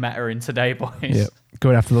leg meta in today, boys. Yep,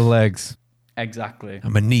 going after the legs. Exactly.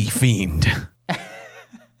 I'm a knee fiend.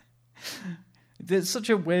 There's such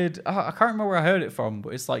a weird... I can't remember where I heard it from,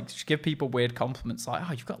 but it's like, just give people weird compliments like,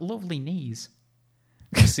 oh, you've got lovely knees.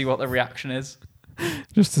 Just see what the reaction is.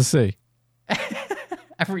 Just to see.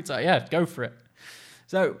 Every time, yeah, go for it.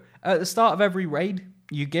 So, at the start of every raid,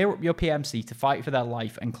 you gear up your PMC to fight for their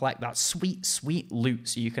life and collect that sweet, sweet loot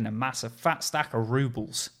so you can amass a fat stack of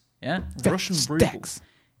rubles. Yeah? Russian rubles.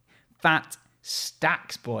 Fat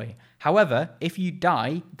stacks, boy. However, if you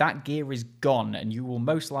die, that gear is gone and you will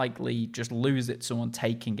most likely just lose it to someone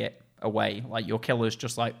taking it away. Like, your killer's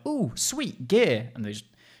just like, ooh, sweet gear. And they just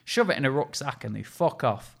shove it in a rucksack and they fuck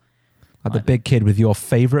off. Like the big kid with your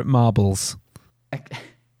favourite marbles.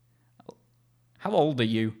 How old are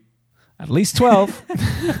you? At least 12.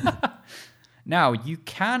 Now, you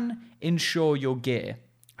can insure your gear.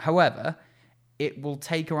 However, it will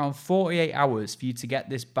take around 48 hours for you to get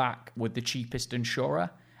this back with the cheapest insurer.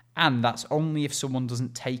 And that's only if someone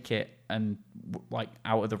doesn't take it and like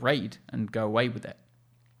out of the raid and go away with it.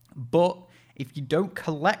 But if you don't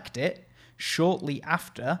collect it shortly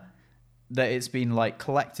after that it's been like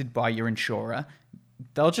collected by your insurer,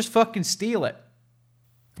 they'll just fucking steal it.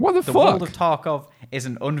 What the fuck? The world of Tarkov is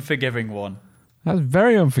an unforgiving one. That's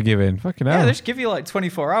very unforgiving. Fucking hell. Yeah, they just give you like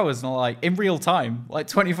 24 hours and like in real time, like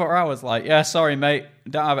 24 hours, like, yeah, sorry, mate,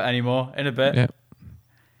 don't have it anymore, in a bit. Yeah.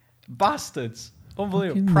 Bastards.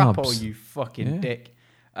 Unbelievable. Fucking Prapo, knobs. you fucking dick.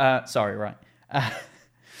 Sorry, right.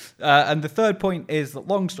 And the third point is that,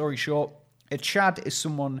 long story short, a Chad is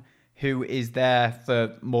someone who is there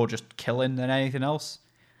for more just killing than anything else.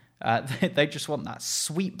 They just want that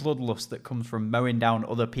sweet bloodlust that comes from mowing down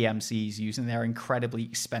other PMCs using their incredibly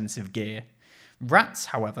expensive gear. Rats,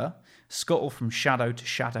 however, scuttle from shadow to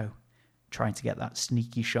shadow, trying to get that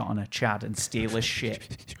sneaky shot on a Chad and steal his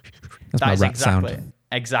shit. That's my rat sound.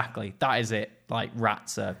 Exactly. That is it. Like,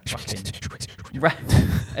 rats are fucking...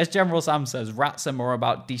 As General Sam says, rats are more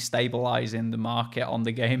about destabilizing the market on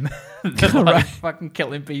the game than like fucking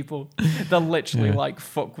killing people. They'll literally like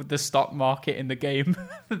fuck with the stock market in the game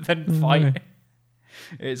than fight.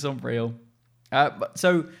 It's unreal.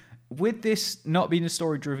 So with this not being a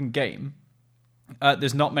story-driven game,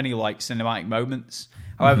 there's not many like cinematic moments.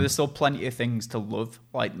 However, there's still plenty of things to love.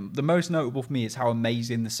 Like, the most notable for me is how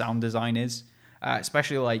amazing the sound design is.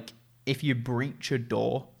 Especially like if you breach a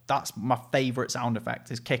door. That's my favorite sound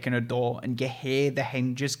effect, is kicking a door and you hear the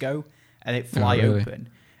hinges go and it fly open.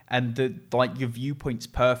 And the like your viewpoint's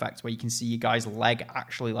perfect, where you can see your guy's leg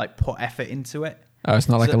actually like put effort into it. Oh, it's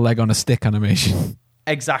not like a leg on a stick animation.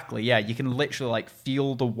 Exactly, yeah. You can literally like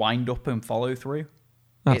feel the wind up and follow through.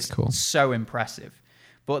 That's cool. So impressive.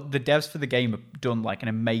 But the devs for the game have done like an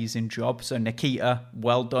amazing job. So Nikita,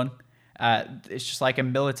 well done. It's just like a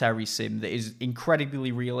military sim that is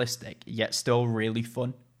incredibly realistic, yet still really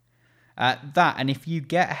fun. And if you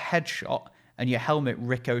get a headshot and your helmet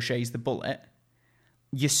ricochets the bullet,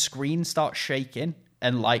 your screen starts shaking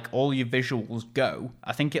and like all your visuals go.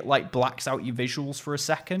 I think it like blacks out your visuals for a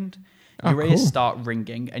second. Your ears start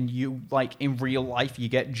ringing, and you like in real life you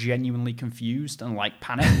get genuinely confused and like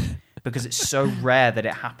panicked because it's so rare that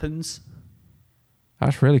it happens.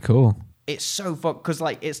 That's really cool. It's so fun because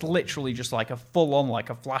like it's literally just like a full on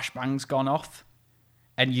like a flashbang's gone off.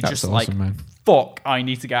 And you're just awesome, like, man. Fuck, I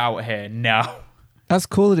need to get out of here now. That's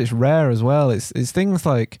cool that it's rare as well. It's things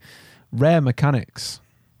like rare mechanics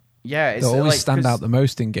Yeah, that it's always like, stand out the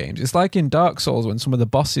most in games. It's like in Dark Souls when some of the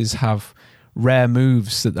bosses have rare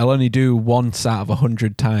moves that they'll only do once out of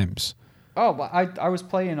 100 times. Oh, but I was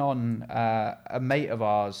playing on a mate of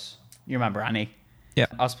ours. You remember Annie? Yeah.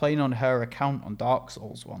 I was playing on her account on Dark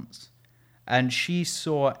Souls once, and she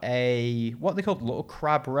saw what they called little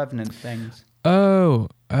crab revenant things. Oh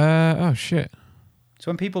shit. So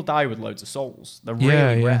when people die with loads of souls, they're Yeah,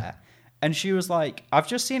 really yeah. rare. And she was like, "I've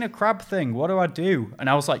just seen a crab thing. What do I do?" And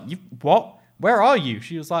I was like, "What? Where are you?"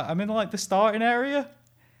 She was like, "I'm in like the starting area."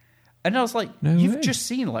 And I was like, No "You've way. just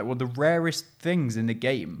seen like one of the rarest things in the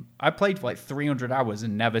game." I played for like 300 hours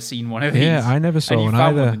and never seen one of these. Yeah, I never saw and you one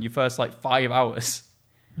found either. one in your first like 5 hours.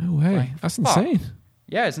 No way. Like, That's fuck. insane.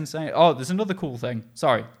 Yeah, it's insane. Oh, there's another cool thing.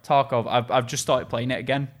 Sorry, Tarkov. I've just started playing it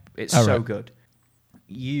again. It's Oh, so right. good.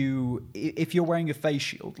 If you're wearing a face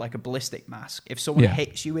shield, like a ballistic mask, if someone Yeah.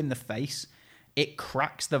 hits you in the face, it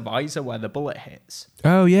cracks the visor where the bullet hits.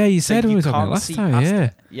 Oh yeah, you So said we you were talking can't last see time. past Yeah.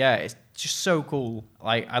 it. Yeah, it's just so cool.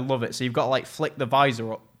 Like, I love it. So you've got to like flick the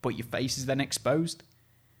visor up, but your face is then exposed.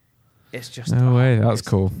 It's just No way. That's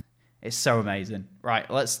cool. It's so amazing. Right,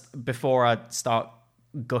 before I start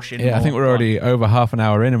gushing. Yeah, I more think we're on- already over half an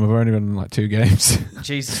hour in and we've only done like 2 games.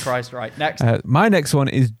 Jesus Christ! Right, next. My next one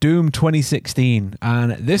is Doom 2016,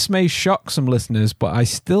 and this may shock some listeners, but I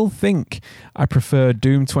still think I prefer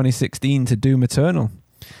Doom 2016 to Doom Eternal.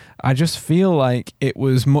 I just feel like it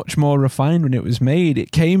was much more refined when it was made.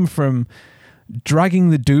 It came from dragging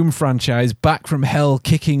the Doom franchise back from hell,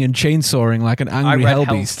 kicking and chainsawing like an I angry read hell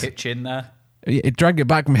Hell's beast. Kitchen there. It dragged it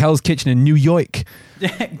back from Hell's Kitchen in New York.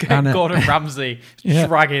 And, Gordon Ramsay yeah.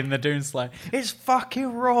 dragging the Doomslayer. It's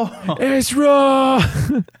fucking raw. It's raw.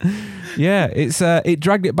 Yeah, it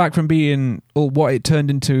dragged it back from being what it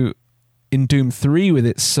turned into in Doom 3 with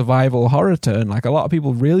its survival horror turn. Like, a lot of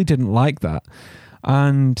people really didn't like that.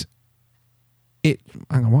 And hang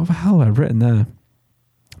on, what the hell have I written there?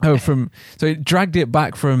 So it dragged it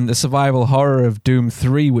back from the survival horror of Doom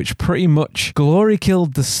 3, which pretty much glory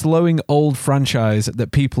killed the slowing old franchise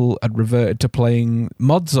that people had reverted to playing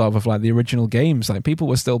mods of like the original games. Like, people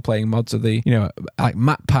were still playing mods of the, like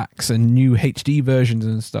map packs and new HD versions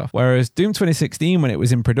and stuff. Whereas Doom 2016, when it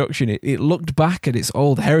was in production, it looked back at its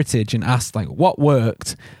old heritage and asked like, what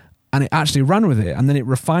worked? And it actually ran with it, and then it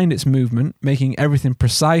refined its movement, making everything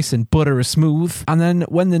precise and buttery smooth. And then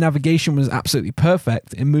when the navigation was absolutely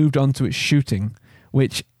perfect, it moved on to its shooting,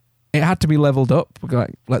 which it had to be leveled up.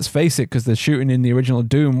 Like, let's face it, because the shooting in the original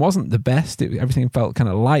Doom wasn't the best. Everything felt kind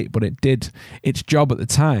of light, but it did its job at the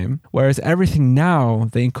time. Whereas everything now,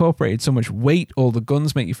 they incorporated so much weight. All the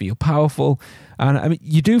guns make you feel powerful. And I mean,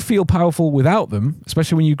 you do feel powerful without them,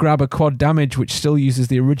 especially when you grab a quad damage, which still uses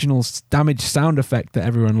the original damage sound effect that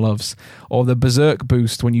everyone loves, or the berserk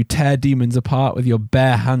boost when you tear demons apart with your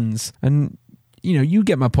bare hands. And you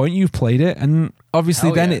get my point. You've played it, and obviously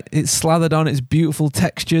Hell then yeah. it's slathered on its beautiful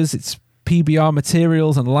textures, its PBR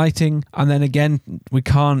materials and lighting. And then again, we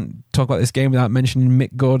can't talk about this game without mentioning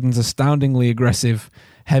Mick Gordon's astoundingly aggressive,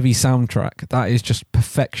 heavy soundtrack. That is just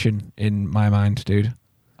perfection in my mind, dude.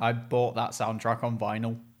 I bought that soundtrack on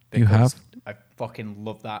vinyl. You have? I fucking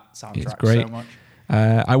love that It's soundtrack great. so much.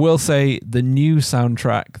 I will say the new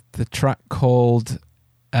soundtrack, the track called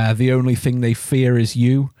The Only Thing They Fear Is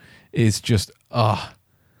You, is just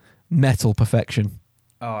metal perfection.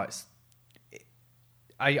 Oh,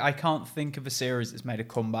 I can't think of a series that's made a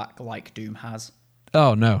comeback like Doom has.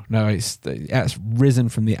 Oh no, it's risen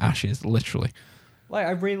from the ashes, literally. Like,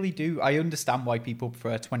 I really do. I understand why people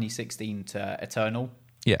prefer 2016 to Eternal.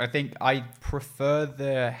 Yeah. I think I prefer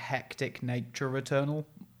the hectic nature of Eternal,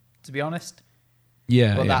 to be honest.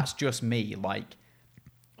 Yeah, But yeah. that's just me. Like,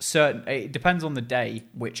 it depends on the day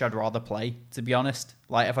which I'd rather play, to be honest.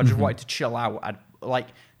 Like, if I just wanted to chill out, I'd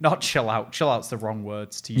not chill out. Chill out's the wrong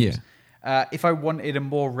words to use. If I wanted a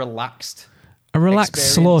more relaxed relaxed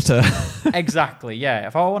experience. slaughter. Exactly, yeah.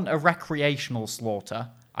 If I want a recreational slaughter,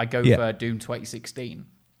 I go for Doom 2016.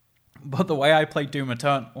 But the way I played Doom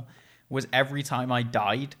Eternal was every time I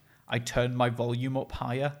died, I turned my volume up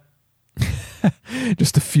higher.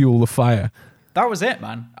 Just to fuel the fire. That was it,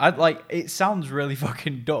 man. It sounds really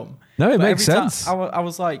fucking dumb. No, it But makes every time sense. I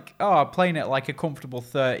was like, I'm playing it like a comfortable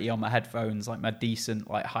 30 on my headphones, like my decent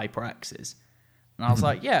like HyperXs. And I was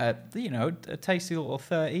like, yeah, a tasty little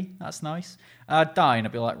 30. That's nice. And I'd die and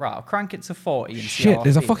I'd be like, right, I'll crank it to 40 and see how Shit, I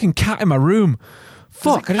there's a feel. fucking cat in my room.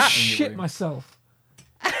 Fuck, I cat just in your shit room? myself.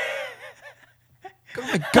 Oh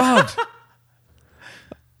my god.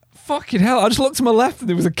 Fucking hell, I just looked to my left and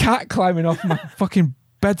there was a cat climbing off my fucking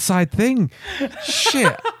bedside thing.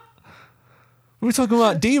 Shit. We were talking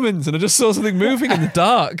about demons, and I just saw something moving in the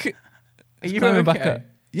dark. Are you climbing okay? back up.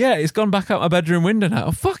 Yeah, it's gone back out my bedroom window now.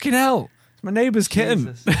 Oh, fucking hell. It's my neighbour's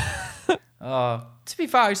kitten. To be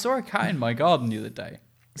fair, I saw a cat in my garden the other day.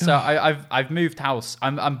 So I've moved house.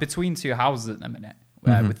 I'm between two houses at the minute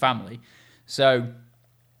with family. So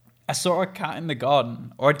I saw a cat in the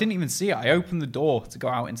garden, or I didn't even see it. I opened the door to go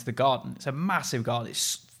out into the garden. It's a massive garden.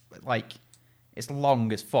 It's like, it's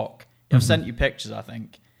long as fuck. I've sent you pictures, I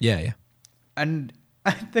think. Yeah. And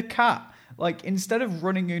the cat, like, instead of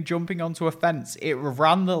running and jumping onto a fence, it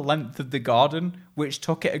ran the length of the garden, which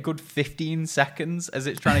took it a good 15 seconds as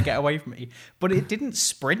it's trying to get away from me. But it didn't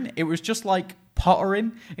sprint. It was just, like,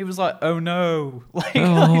 pottering. It was like, oh, no. Like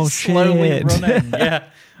slowly running. Yeah.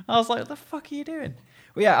 I was like, what the fuck are you doing?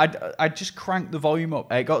 Well, yeah, I just cranked the volume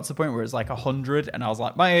up. It got to the point where it was like 100, and I was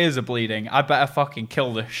like, my ears are bleeding. I better fucking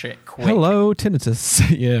kill this shit quick. Hello,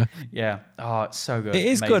 tinnitus. Yeah. Yeah. Oh, it's so good. It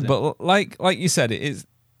is Amazing. good, but like you said, it is.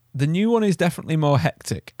 The new one is definitely more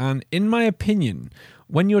hectic. And in my opinion,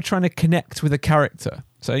 when you're trying to connect with a character,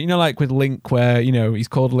 so, like with Link, where, he's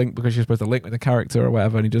called Link because you're supposed to link with the character or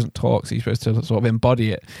whatever, and he doesn't talk, so you're supposed to sort of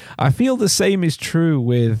embody it. I feel the same is true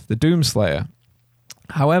with the Doomslayer.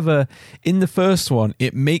 However, in the first one,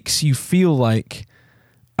 it makes you feel like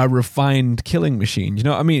a refined killing machine. You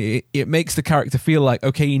know what I mean? It makes the character feel like,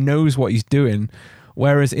 okay, he knows what he's doing.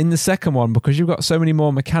 Whereas in the second one, because you've got so many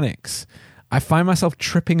more mechanics, I find myself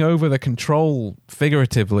tripping over the control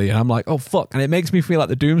figuratively, and I'm like, oh, fuck. And it makes me feel like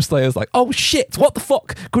the Doomslayer's like, oh, shit, what the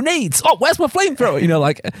fuck? Grenades! Oh, where's my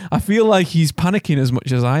flamethrower? I feel like he's panicking as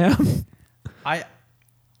much as I am.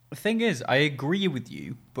 The thing is, I agree with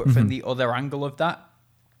you, but from the other angle of that,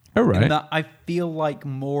 all right. in that I feel like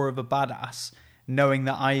more of a badass knowing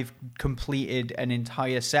that I've completed an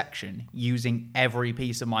entire section using every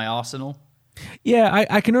piece of my arsenal. Yeah,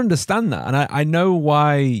 I can understand that, and I know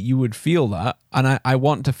why you would feel that, and I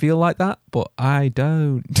want to feel like that, but I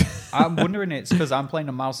don't. I'm wondering it's because I'm playing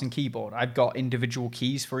a mouse and keyboard. I've got individual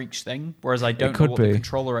keys for each thing, whereas I don't know what the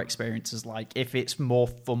controller experience is like, if it's more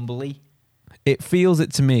fumbly. It feels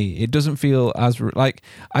it to me. It doesn't feel as...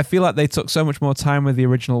 I feel like they took so much more time with the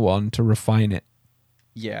original one to refine it.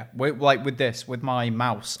 Yeah, like with my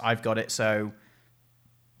mouse, I've got it so...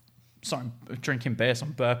 Sorry, I'm drinking beer, so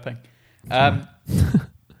I'm burping.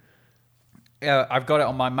 Yeah, I've got it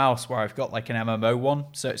on my mouse where I've got like an MMO one,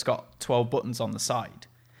 so it's got 12 buttons on the side.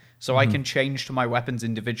 So I can change to my weapons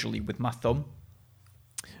individually with my thumb.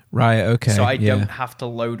 Right, okay. So I don't have to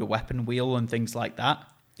load a weapon wheel and things like that.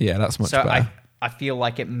 Yeah, that's much better. So I feel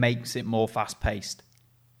like it makes it more fast-paced.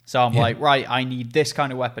 So I'm like, right, I need this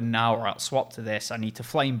kind of weapon now, or I'll swap to this. I need to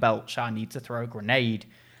flame belch. I need to throw a grenade.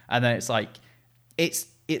 And then it's like,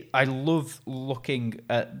 I love looking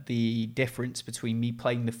at the difference between me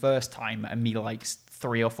playing the first time and me like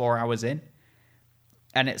 3 or 4 hours in.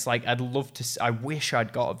 And it's like, I wish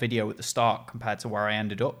I'd got a video at the start compared to where I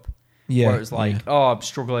ended up. Yeah, where it was like, I'm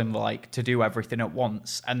struggling like to do everything at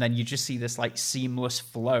once. And then you just see this like seamless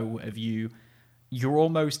flow of you're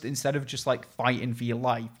almost, instead of just like fighting for your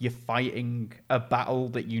life, you're fighting a battle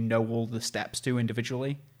that you know all the steps to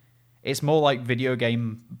individually. It's more like video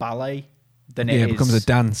game ballet than it is. Yeah, it becomes a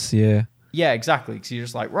dance, yeah. Yeah, exactly. Because you're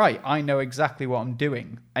just like, right, I know exactly what I'm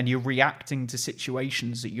doing. And you're reacting to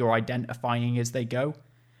situations that you're identifying as they go.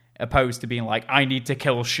 Opposed to being like, I need to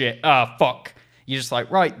kill shit. Fuck. You're just like,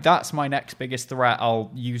 right, that's my next biggest threat.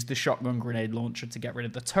 I'll use the shotgun grenade launcher to get rid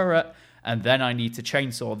of the turret. And then I need to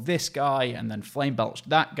chainsaw this guy and then flame belch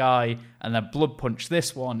that guy and then blood punch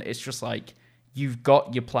this one. It's just like, you've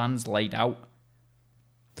got your plans laid out.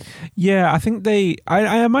 Yeah, I think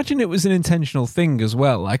I imagine it was an intentional thing as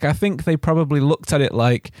well. Like, I think they probably looked at it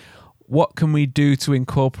like, what can we do to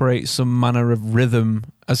incorporate some manner of rhythm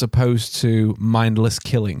as opposed to mindless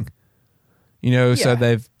killing? So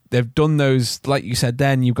they've done those, like you said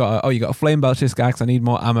then, you got a flame belch this guy because I need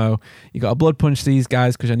more ammo. You got a blood punch these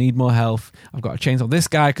guys because I need more health. I've got to chainsaw this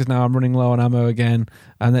guy because now I'm running low on ammo again.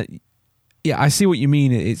 And that, yeah, I see what you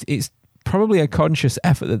mean. It's probably a conscious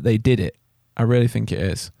effort that they did it. I really think it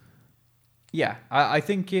is. Yeah, I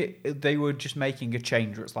think they were just making a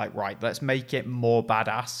change where it's like, right, let's make it more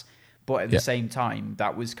badass. But at the same time,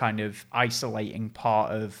 that was kind of isolating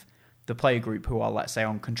part of the player group who are, let's say,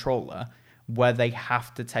 on controller, where they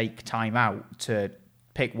have to take time out to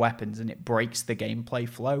pick weapons and it breaks the gameplay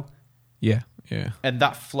flow. Yeah. And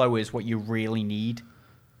that flow is what you really need.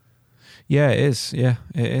 Yeah, it is. Yeah,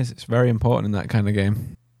 it is. It's very important in that kind of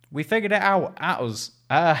game. We figured it out at us.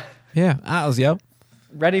 Yeah, at us, yeah.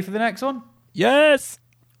 Ready for the next one? Yes!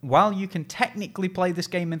 While you can technically play this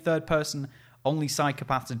game in third person, only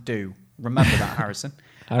psychopaths do. Remember that, Harrison.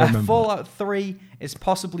 I remember Fallout 3 is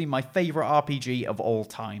possibly my favourite RPG of all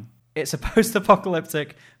time. It's a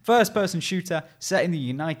post-apocalyptic, first-person shooter set in the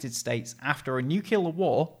United States after a nuclear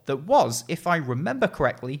war that was, if I remember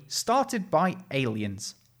correctly, started by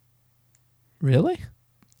aliens. Really?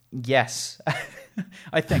 Yes.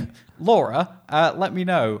 I think. Laura, let me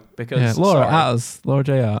know, because... Yeah, Laura, at us. Laura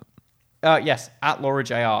J. Art. Yes, at Laura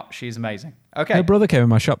J. Art. She's amazing. Okay. Her brother came in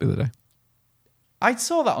my shop the other day. I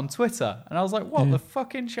saw that on Twitter, and I was like, what the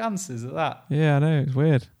fucking chances of that? Yeah, I know. It's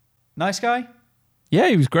weird. Nice guy? Yeah,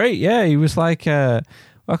 he was great. Yeah, he was like...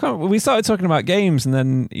 we started talking about games, and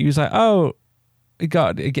then he was like, oh, he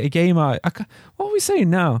got a game out. What are we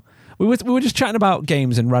saying now? We were just chatting about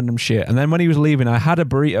games and random shit, and then when he was leaving, I had a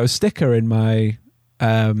burrito sticker in my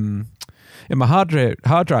hard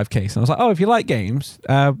drive case, and I was like, oh, if you like games...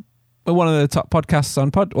 we're one of the top podcasts on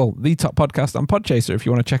the top podcast on Podchaser. If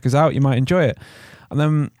you want to check us out, you might enjoy it. And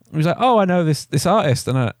then he was like, oh, I know this artist,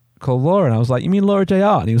 and I called Laura, and I was like, you mean Laura J.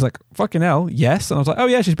 Art? And he was like, fucking hell, yes. And I was like, oh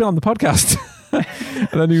yeah, she's been on the podcast.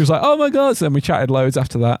 And then he was like, oh my god. So then we chatted loads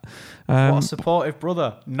after that. What a supportive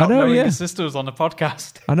brother, not knowing his sister was on the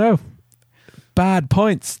podcast. I know. Bad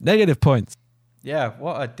points, negative points. Yeah,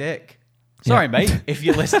 what a dick. Sorry, mate, if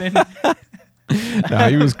you're listening. No,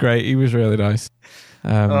 he was great. He was really nice.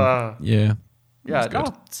 Yeah. Yeah, no,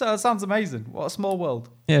 so sounds amazing. What a small world.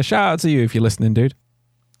 Yeah, shout out to you if you're listening, dude.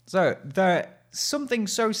 So, there's something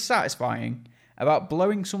so satisfying about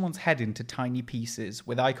blowing someone's head into tiny pieces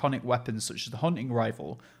with iconic weapons such as the hunting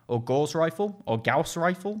rifle, or Gauss rifle, or Gauss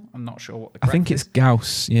rifle. I'm not sure what the correct I think it's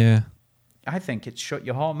Gauss, yeah. I think it's shut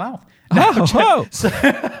your whole mouth. Oh!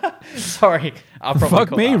 Sorry, I'll probably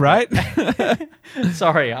fuck me, right?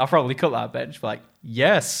 Sorry, I'll probably cut that bit. Just like,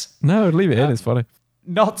 yes. No, leave it in. It's funny.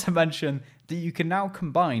 Not to mention that you can now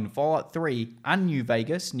combine Fallout 3 and New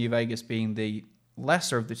Vegas being the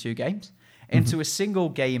lesser of the two games, into a single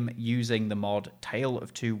game using the mod Tale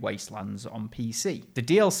of Two Wastelands on PC. The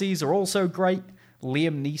DLCs are also great.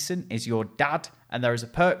 Liam Neeson is your dad, and there is a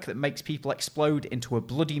perk that makes people explode into a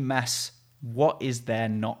bloody mess. What is there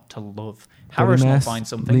not to love? Harris will find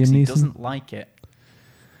something because he doesn't like it.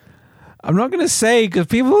 I'm not going to say because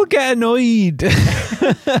people will get annoyed.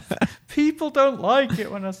 People don't like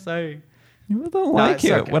it when I say. People don't like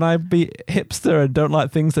it when I be hipster and don't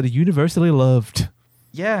like things that are universally loved.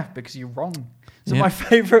 Yeah, because you're wrong. So my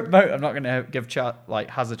favourite mode, I'm not going to give chat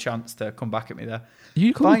has a chance to come back at me there.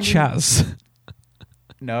 You call me Chaz?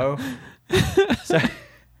 No. So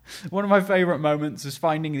one of my favourite moments was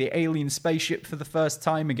finding the alien spaceship for the first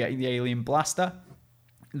time and getting the alien blaster.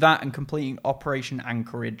 That and completing Operation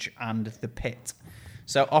Anchorage and the Pit.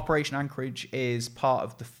 So Operation Anchorage is part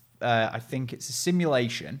of the, I think it's a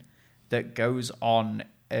simulation that goes on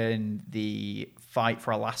in the fight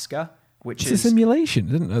for Alaska, which is... It's a simulation,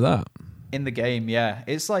 I didn't know that. In the game, yeah.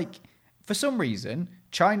 It's like, for some reason,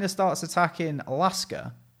 China starts attacking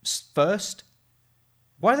Alaska first.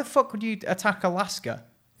 Why the fuck would you attack Alaska?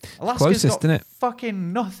 Alaska's got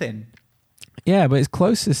fucking nothing. Yeah, but it's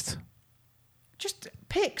closest. Just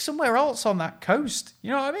pick somewhere else on that coast.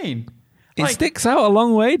 You know what I mean? It sticks out a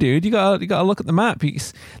long way, dude. You gotta look at the map.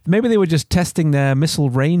 Maybe they were just testing their missile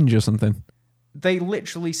range or something. They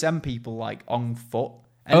literally send people on foot.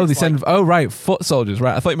 Oh, they send. Oh, right, foot soldiers.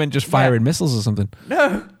 Right, I thought you meant just firing missiles or something.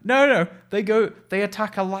 No. They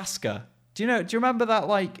attack Alaska. Do you remember that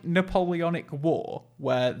Napoleonic War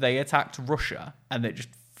where they attacked Russia and it just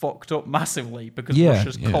fucked up massively because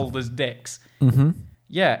Russia's cold as dicks? Mm-hmm.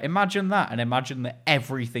 Yeah, imagine that, and imagine that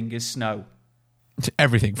everything is snow.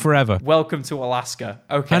 Everything, forever. Welcome to Alaska.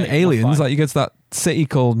 Okay. And aliens, you go to that city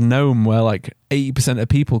called Nome where 80% of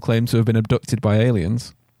people claim to have been abducted by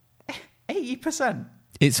aliens. 80%?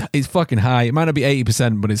 It's fucking high. It might not be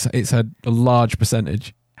 80%, but it's a large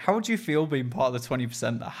percentage. How would you feel being part of the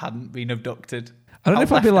 20% that hadn't been abducted? I don't know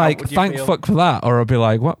if I'd be like, thank fuck for that, or I'd be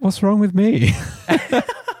like, what's wrong with me?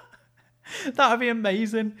 That'd be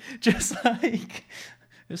amazing. Just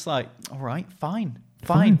all right, fine.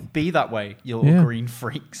 Be that way, you little green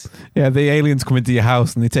freaks. Yeah, the aliens come into your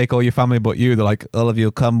house and they take all your family but you. They're like, all of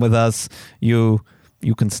you come with us. You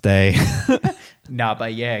can stay. Naba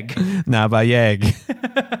Yeg. Naba Yeg.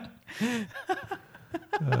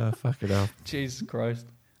 Fuck it up. Jesus Christ.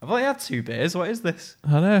 I've only had 2 beers. What is this?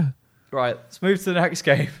 I know. Right, let's move to the next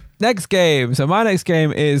game. Next game. So my next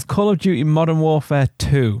game is Call of Duty Modern Warfare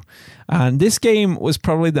 2. And this game was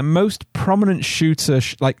probably the most prominent shooter,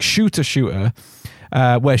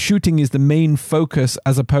 where shooting is the main focus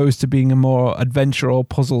as opposed to being a more adventure or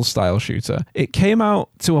puzzle style shooter. It came out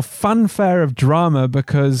to a fanfare of drama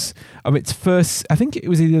because of its first, I think it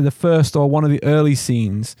was either the first or one of the early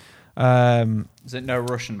scenes, Is it No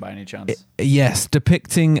Russian by any chance? Yes,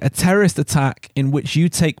 depicting a terrorist attack in which you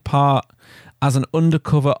take part as an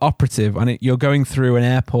undercover operative, and you're going through an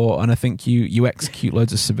airport, and I think you execute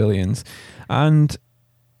loads of civilians. And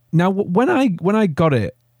now, when I got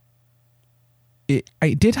it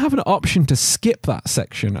did have an option to skip that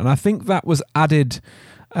section, and I think that was added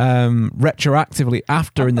retroactively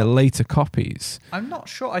after in the later copies. I'm not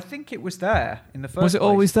sure. I think it was there in the first Was it place.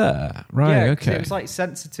 always there? Right, yeah, okay. It was like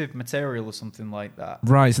sensitive material or something like that.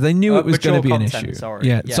 Right, so they knew it was going to be an issue. Sorry.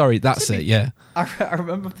 Yeah, sorry, that's it, yeah. I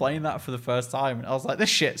remember playing that for the first time, and I was like, this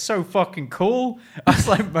shit's so fucking cool. I was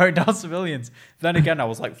like, mowing down civilians. Then again, I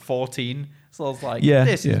was like 14, so I was like,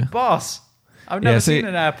 this is boss. I've never seen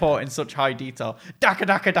an airport in such high detail. Daka,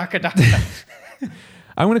 daka, daka, daka.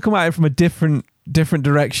 I'm going to come at it from a different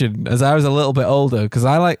direction as I was a little bit older, because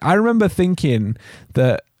I remember thinking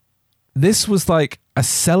that this was like a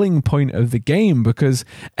selling point of the game, because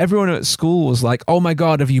everyone at school was like, oh my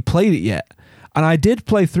God, have you played it yet? And I did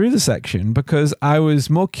play through the section because I was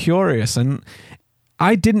more curious, and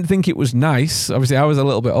I didn't think it was nice. Obviously, I was a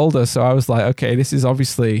little bit older, so I was like, okay, this is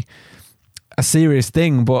obviously a serious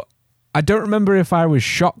thing, but I don't remember if I was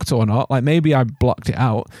shocked or not. Like, maybe I blocked it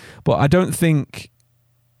out, but I don't think...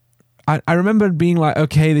 I remember being like,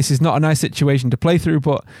 okay, this is not a nice situation to play through,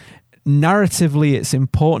 but narratively it's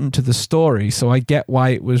important to the story, so I get why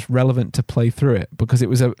it was relevant to play through it, because it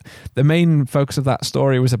was the main focus of that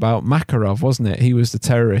story was about Makarov, wasn't it? He was the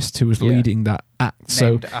terrorist who was leading that act.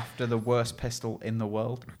 Named after the worst pistol in the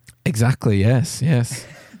world. Exactly, yes.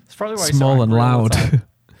 It's probably why small and loud.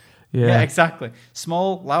 Yeah, exactly.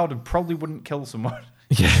 Small, loud, and probably wouldn't kill someone.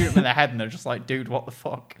 You shoot them in the head and they're just like, dude, what the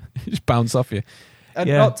fuck? Just bounce off you. And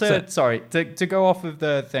not to, sorry, to go off of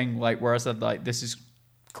the thing, like, where I said, like, this is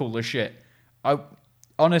cool as shit.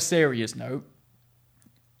 On a serious note,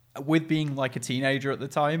 with being, like, a teenager at the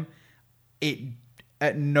time,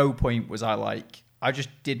 at no point was I just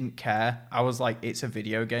didn't care. I was like, it's a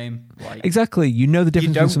video game. Like, exactly. You know the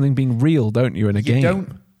difference between something being real, don't you, in a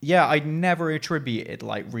game? Yeah, I never attributed,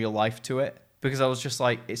 like, real life to it, because I was just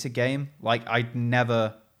like, it's a game. Like, I'd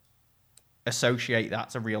never associate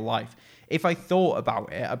that to real life. If I thought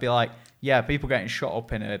about it, I'd be like, yeah, people getting shot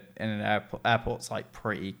up in an airport's like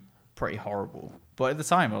pretty horrible. But at the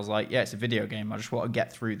time, I was like, yeah, it's a video game. I just want to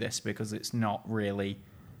get through this because it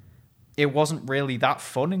wasn't really that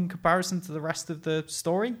fun in comparison to the rest of the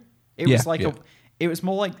story. It was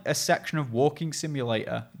more like a section of Walking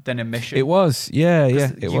Simulator than a mission. It was, yeah,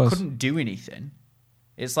 it was. You couldn't do anything.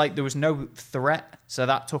 It's like there was no threat, so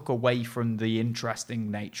that took away from the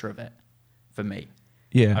interesting nature of it for me.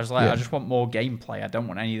 Yeah, I was like, I just want more gameplay. I don't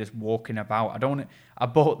want any of this walking about. I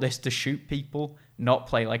bought this to shoot people, not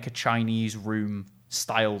play like a Chinese room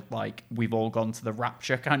style, like we've all gone to the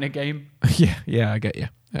Rapture kind of game. Yeah, I get you.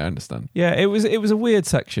 I understand. Yeah, it was a weird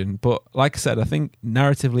section, but like I said, I think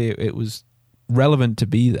narratively it was relevant to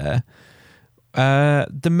be there.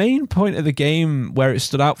 The main point of the game where it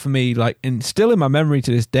stood out for me, like, and still in my memory to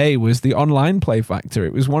this day, was the online play factor.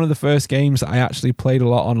 It was one of the first games that I actually played a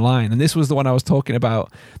lot online, and this was the one I was talking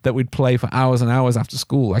about that we'd play for hours and hours after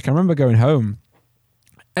school. Like, I remember going home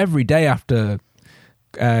every day after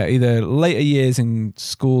either later years in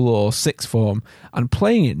school or sixth form and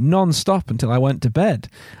playing it non-stop until I went to bed.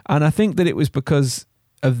 And I think that it was because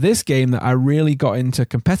of this game that I really got into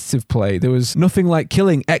competitive play. There was nothing like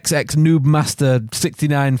killing XX Noob Master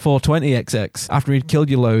 69420XX after he'd killed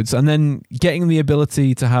you loads, and then getting the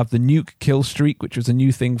ability to have the nuke kill streak, which was a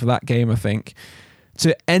new thing for that game, I think,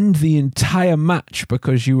 to end the entire match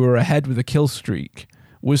because you were ahead with a kill streak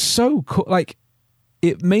was so cool. Like,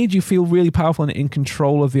 it made you feel really powerful and in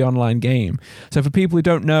control of the online game. So for people who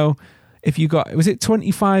don't know, if you got, was it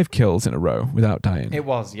 25 kills in a row without dying? It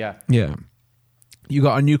was, yeah. Yeah. You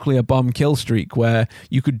got a nuclear bomb kill streak where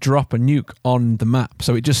you could drop a nuke on the map.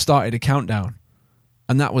 So it just started a countdown.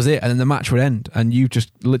 And that was it. And then the match would end. And you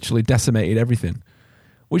just literally decimated everything.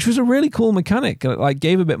 Which was a really cool mechanic. It like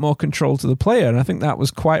gave a bit more control to the player. And I think that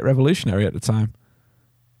was quite revolutionary at the time.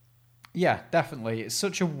 Yeah, definitely. It's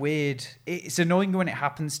such a weird... It's annoying when it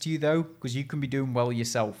happens to you, though, because you can be doing well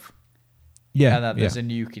yourself. Yeah. And then there's a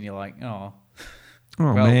nuke and you're like, oh,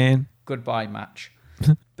 well, man. Goodbye, match.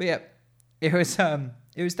 But yeah, it was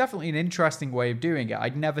definitely an interesting way of doing it.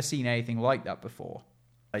 I'd never seen anything like that before.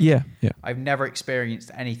 Like, yeah. I've never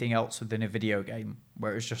experienced anything else within a video game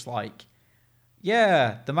where it's just like,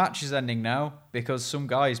 yeah, the match is ending now because some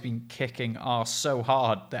guy's been kicking arse so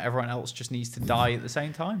hard that everyone else just needs to die at the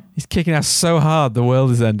same time. He's kicking ass so hard the world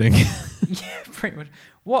is ending. Yeah, pretty much.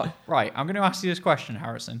 What? Right, I'm going to ask you this question,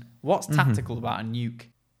 Harrison. What's tactical about a nuke?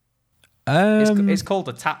 It's called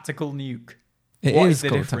a tactical nuke. It What is is the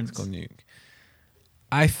called difference? Tactical Nuke.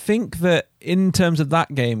 I think that in terms of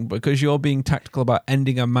that game, because you're being tactical about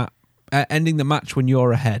ending ending the match when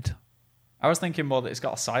you're ahead. I was thinking more that it's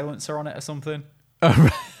got a silencer on it or something.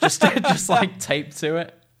 Oh, right. just like taped to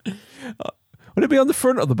it. Would it be on the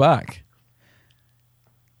front or the back?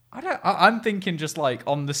 I'm thinking just like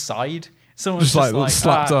on the side. Someone's Just like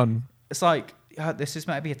slapped on. It's like, this is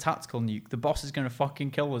maybe a tactical nuke. The boss is going to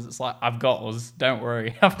fucking kill us. It's like, I've got us. Don't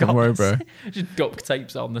worry. I've got Don't worry, us. bro. Just duct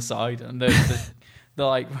tapes it on the side. And the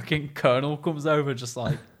like fucking colonel comes over just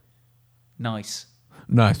like, nice.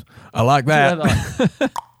 Nice. I like that.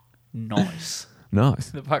 Like, nice. Nice.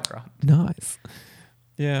 In the background. Nice.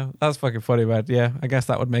 Yeah, that's fucking funny, man. Yeah, I guess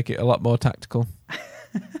that would make it a lot more tactical.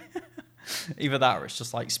 Either that or it's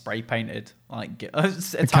just like spray painted, like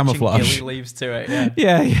attaching camouflage. gilly leaves to it. Yeah.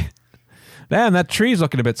 Yeah. Damn, that tree's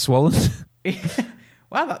looking a bit swollen.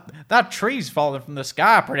 Well, that tree's falling from the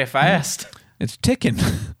sky pretty fast. It's ticking.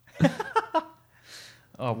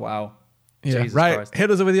 Oh, wow. Yeah, Jesus right. Christ.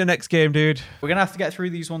 Hit us with your next game, dude. We're going to have to get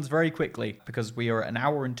through these ones very quickly because we are at 1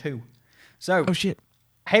 hour and 2. So, Oh, shit.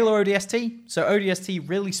 Halo ODST. So, ODST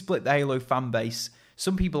really split the Halo fan base.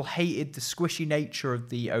 Some people hated the squishy nature of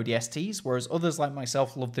the ODSTs, whereas others like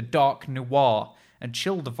myself loved the dark noir and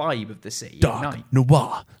chilled vibe of the city at Dark night.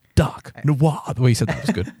 noir. Dark noir. The way you said that was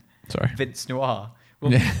good. Sorry. Vince Noir.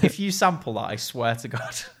 Well, if you sample that, I swear to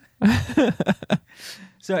God.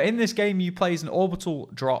 So in this game, you play as an orbital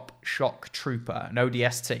drop shock trooper, an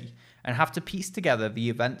ODST, and have to piece together the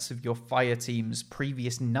events of your fire team's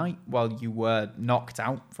previous night while you were knocked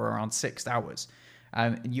out for around 6 hours.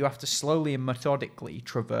 And you have to slowly and methodically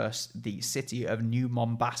traverse the city of New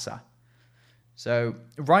Mombasa. So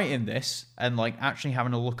writing this and like actually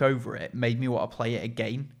having a look over it made me want to play it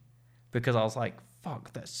again because I was like,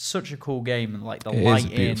 fuck, that's such a cool game, and like the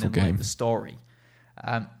lighting and like the story.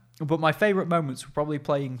 But my favorite moments were probably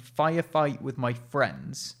playing Firefight with my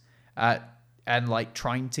friends and like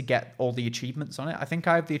trying to get all the achievements on it. I think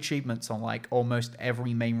I have the achievements on like almost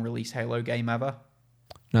every main release Halo game ever,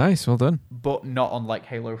 Nice. Well done. but not on like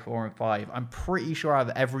Halo 4 and 5. I'm pretty sure I have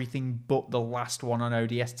everything but the last one on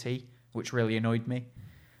ODST, which really annoyed me.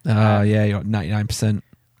 Yeah, you're at 99%.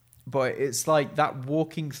 But it's like that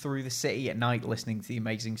walking through the city at night listening to the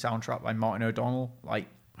amazing soundtrack by Martin O'Donnell, like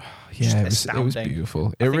Yeah, it was astounding. beautiful. I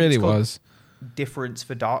It think really it's called was. Difference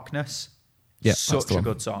for Darkness. Yeah, that's Such the a one.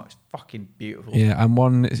 good song. It's fucking beautiful. Yeah, and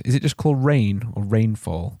one, is it just called Rain or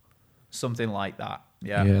Rainfall? Something like that.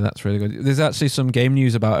 Yeah. Yeah, that's really good. There's actually some game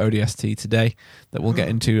news about ODST today that we'll get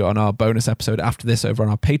into on our bonus episode after this over on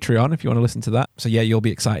our Patreon if you want to listen to that. So yeah, you'll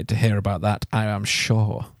be excited to hear about that, I am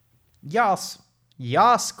sure. Yas.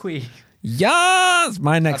 Yas Queen. Yes!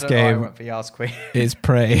 My next I game went for Yas Queen. is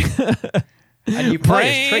Prey. And you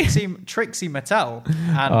play as Trixie Mattel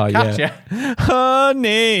and Katya.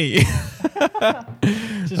 Honey!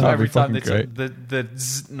 Just That'd every be time fucking they great. took the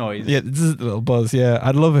zzz noise. Yeah, this is a little buzz, yeah.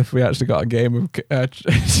 I'd love if we actually got a game of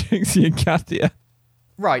Trixie and Katya.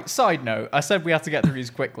 Right, side note. I said we had to get through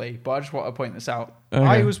these quickly, but I just want to point this out. Okay.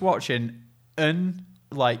 I was watching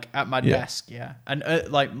like at my desk, yeah. And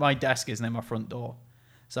like my desk is near my front door.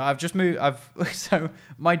 So I've just moved so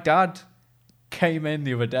my dad came in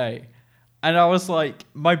the other day and I was like,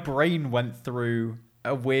 my brain went through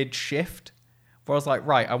a weird shift where I was like,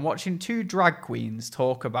 right, I'm watching 2 drag queens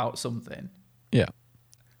talk about something. Yeah.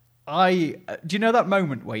 Do you know that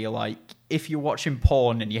moment where you're like, if you're watching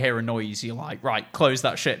porn and you hear a noise, you're like, right, close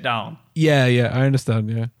that shit down. Yeah, I understand,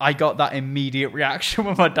 yeah. I got that immediate reaction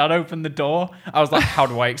when my dad opened the door. I was like, how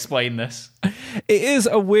do I explain this? It is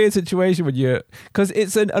a weird situation when you're... Because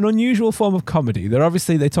it's an unusual form of comedy.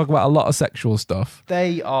 They talk about a lot of sexual stuff.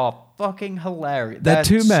 They are fucking hilarious. They're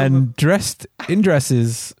 2 men dressed in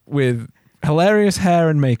dresses with hilarious hair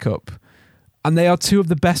and makeup. And they are 2 of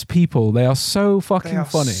the best people. They are so fucking They are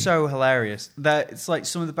funny. so hilarious. It's like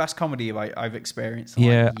some of the best comedy I've experienced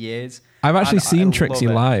in like years. I've actually And seen I Trixie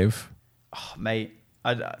love it. live. Oh, mate,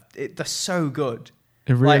 they're so good.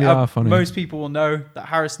 They really are funny. Most people will know that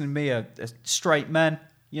Harrison and me are straight men,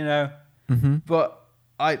 you know. Mm-hmm. But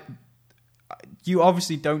you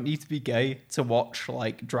obviously don't need to be gay to watch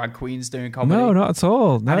like drag queens doing comedy. No, not at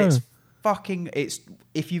all. No. And it's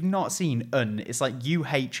if you've not seen it's like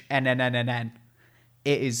UHNNNN.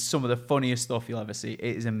 It is some of the funniest stuff you'll ever see.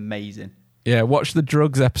 It is amazing. Yeah, watch the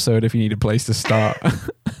drugs episode if you need a place to start.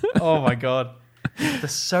 Oh my god, they're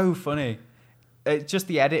so funny. It's just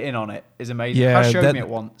the editing on it is amazing. Yeah, Has showed me it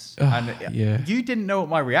once, and yeah. you didn't know what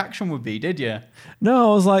my reaction would be, did you?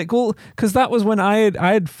 No, I was like, well, because that was when I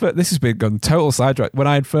had this has been gone total sidetrack, when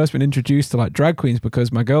I had first been introduced to like drag queens,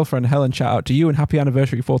 because my girlfriend Helen, shout out to you and happy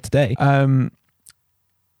anniversary for today,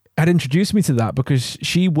 had introduced me to that because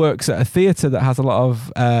she works at a theatre that has a lot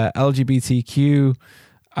of LGBTQ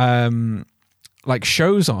like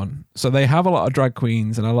shows on. So they have a lot of drag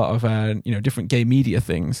queens and a lot of different gay media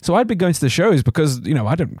things. So I'd been going to the shows because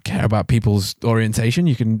I don't care about people's orientation.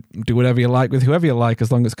 You can do whatever you like with whoever you like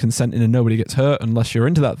as long as consenting and nobody gets hurt unless you're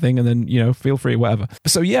into that thing, and then feel free, whatever.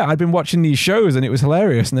 So yeah, I'd been watching these shows and it was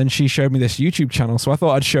hilarious, and then she showed me this YouTube channel, so I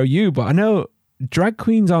thought I'd show you. But I know drag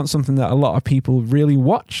queens aren't something that a lot of people really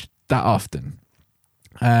watch that often.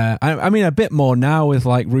 I mean a bit more now with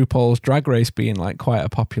like RuPaul's Drag Race being like quite a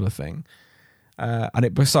popular thing. And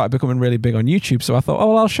it started becoming really big on YouTube. So I thought,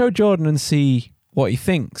 I'll show Jordan and see what he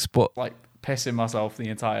thinks. But like pissing myself the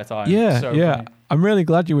entire time. Yeah, so yeah. funny. I'm really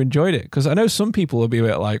glad you enjoyed it, because I know some people will be a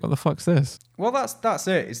bit like, what the fuck's this? Well, that's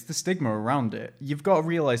it. It's the stigma around it. You've got to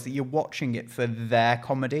realise that you're watching it for their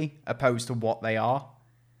comedy opposed to what they are.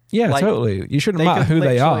 Yeah, like, totally. You shouldn't matter who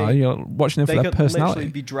they are. You're watching them for their personality. They could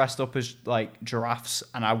literally be dressed up as like giraffes,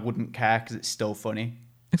 and I wouldn't care because it's still funny.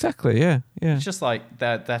 Exactly. Yeah. It's just like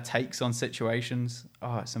their takes on situations.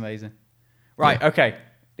 Oh, it's amazing. Right. Yeah. Okay.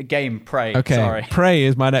 The game Prey. Okay. Sorry. Prey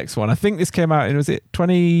is my next one. I think this came out in, was it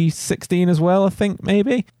 2016 as well? I think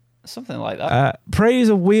maybe something like that. Prey is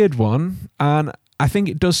a weird one, and I think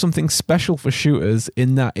it does something special for shooters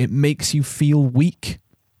in that it makes you feel weak.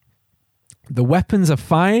 The weapons are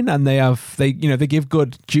fine, and they give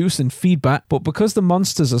good juice and feedback, but because the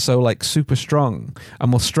monsters are so like super strong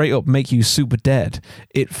and will straight up make you super dead,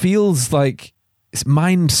 it feels like it's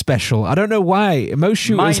mind special. I don't know why. Most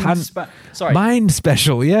shooters mind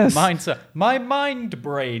special, yes. My mind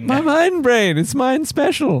brain. My mind brain. It's mind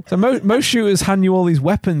special. So most shooters hand you all these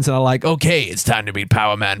weapons and are like, okay, it's time to beat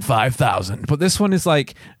Power Man 5000. But this one is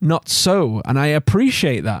like not so, and I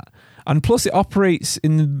appreciate that. And plus, it operates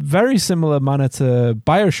in a very similar manner to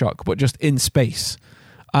BioShock, but just in space.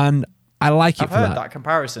 And I like it for that. I've heard that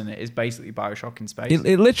comparison. It is basically BioShock in space.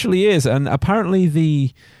 It literally is. And apparently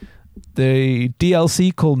the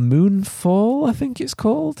DLC called Moonfall, I think it's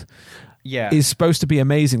called, is supposed to be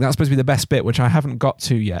amazing. That's supposed to be the best bit, which I haven't got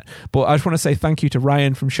to yet. But I just want to say thank you to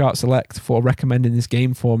Ryan from Shark Select for recommending this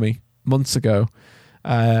game for me months ago.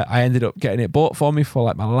 I ended up getting it bought for me for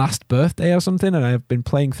like my last birthday or something, and I've been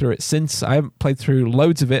playing through it since. I haven't played through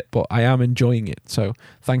loads of it, but I am enjoying it. So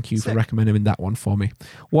thank you for recommending that one for me.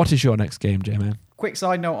 What is your next game, J-Man? Quick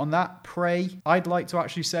side note on that, Prey. I'd like to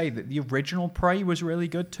actually say that the original Prey was really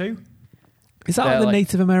good too. Is that the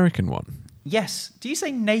Native American one? Yes. Do you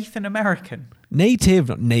say Nathan American? Native,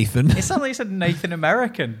 not Nathan. It sounded like you said Nathan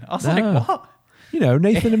American. I was like, what?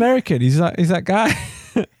 Nathan American. He's that guy.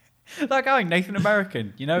 That guy, Nathan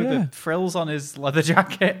American. The frills on his leather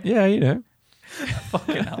jacket. Yeah,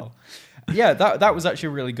 Fucking hell. Yeah, that was actually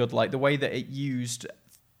really good. Like the way that it used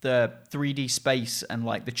the 3D space and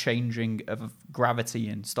like the changing of gravity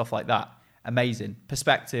and stuff like that. Amazing.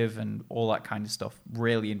 Perspective and all that kind of stuff.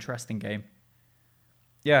 Really interesting game.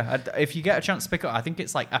 Yeah, if you get a chance to pick it up, I think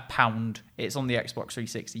it's like £1. It's on the Xbox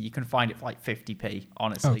 360. You can find it for like 50p,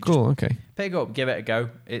 honestly. Oh, cool. Okay. Pick it up, give it a go.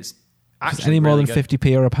 It's actually any more really than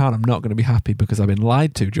 50p or £1, I'm not going to be happy because I've been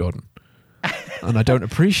lied to, Jordan. And I don't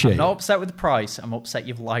appreciate it. I'm not upset with the price. I'm upset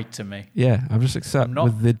you've lied to me. Yeah, I'm just upset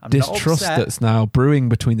with the distrust that's now brewing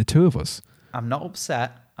between the two of us. I'm not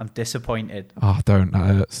upset. I'm disappointed. Oh, don't. That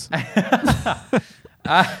hurts.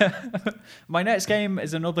 My next game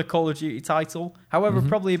is another Call of Duty title. However,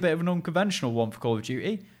 probably a bit of an unconventional one for Call of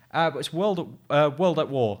Duty. But it's World at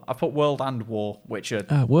War. I put World and War, which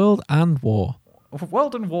are... World and War.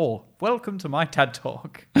 World and War. Welcome to my TED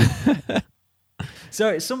Talk. So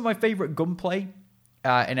it's some of my favourite gunplay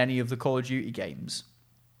in any of the Call of Duty games.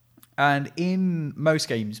 And in most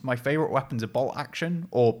games, my favourite weapons are bolt action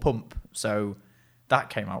or pump. So that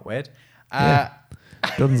came out weird.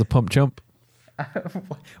 Jordan's a pump chump.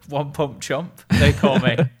 One pump chump, they call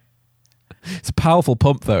me. It's a powerful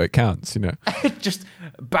pump, though. It counts, Just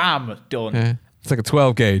bam, done. Yeah. It's like a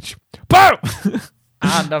 12 gauge. Boom!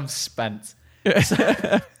 And I'm spent.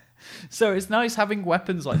 So it's nice having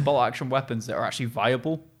weapons like bolt action weapons that are actually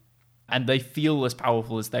viable and they feel as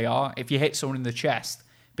powerful as they are. If you hit someone in the chest,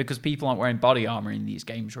 because people aren't wearing body armor in these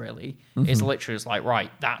games really, it's literally just like, right,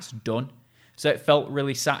 that's done. So it felt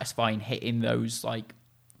really satisfying hitting those like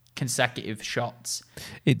consecutive shots.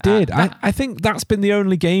 It did. I think that's been the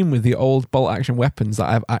only game with the old bolt action weapons that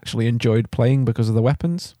I've actually enjoyed playing because of the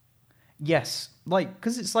weapons. Yes. Like,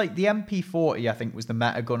 because it's like the MP40, I think, was the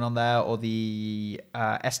meta gun on there, or the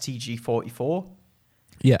STG-44.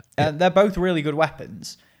 Yeah. They're both really good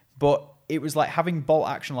weapons, but it was like having bolt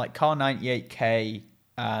action like Kar 98K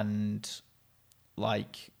and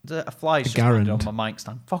like a fly's just landed on my mic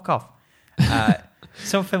stand. Fuck off.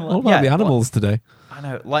 Something like All about the animals today. I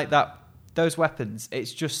know, like that. Those weapons.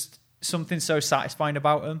 It's just something so satisfying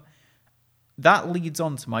about them. That leads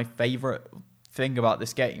on to my favorite thing about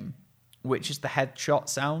this game, which is the headshot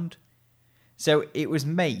sound. So it was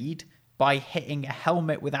made by hitting a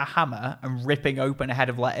helmet with a hammer and ripping open a head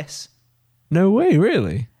of lettuce. No way,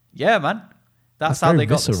 really? Yeah, man. That's how they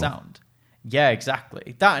got visceral. the sound. Yeah,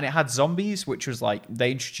 exactly. That, and it had zombies, which was like,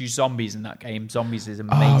 they introduced zombies in that game. Zombies is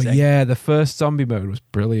amazing. Oh, yeah, the first zombie mode was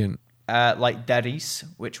brilliant. Like Deadies,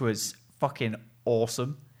 which was fucking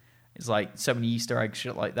awesome. It's like so many Easter eggs,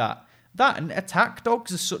 shit like that. That and attack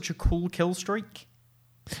dogs is such a cool kill streak.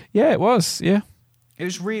 Yeah, it was, yeah. It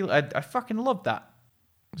was real. I fucking loved that.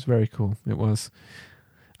 It was very cool. It was.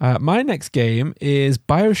 My next game is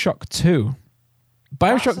BioShock 2.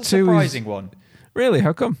 BioShock That's a 2 surprising is... one. Really?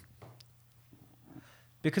 How come?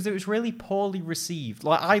 Because it was really poorly received.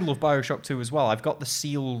 Like, I love BioShock 2 as well. I've got the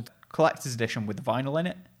sealed collector's edition with the vinyl in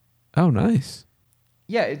it. Oh, nice.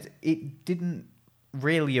 Yeah, it didn't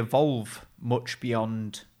really evolve much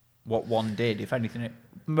beyond what 1 did. If anything,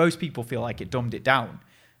 most people feel like it dumbed it down.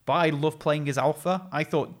 But I love playing as Alpha. I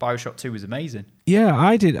thought BioShock 2 was amazing. Yeah,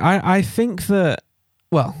 I did. I think that,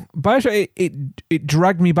 well, BioShock, it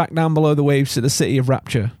dragged me back down below the waves to the city of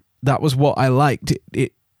Rapture. That was what I liked.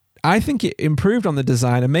 I think it improved on the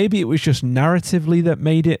design, and maybe it was just narratively that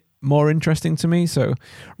made it more interesting to me. So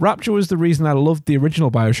Rapture was the reason I loved the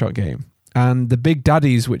original BioShock game. And the Big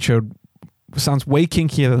Daddies, which sounds way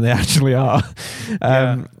kinkier than they actually are,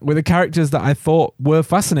 were the characters that I thought were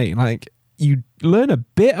fascinating. Like, you learn a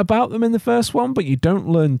bit about them in the first one, but you don't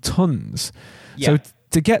learn tons. Yeah. So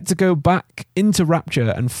to go back into Rapture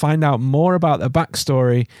and find out more about their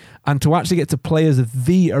backstory, and to actually get to play as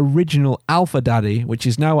the original Alpha Daddy, which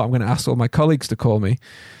is now what I'm going to ask all my colleagues to call me.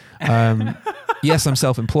 Yes, I'm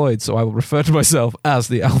self-employed, so I will refer to myself as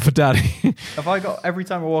the Alpha Daddy. Every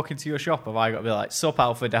time I walk into your shop, have I got to be like, sup,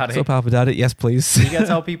 Alpha Daddy? Sup, Alpha Daddy? Yes, please. You can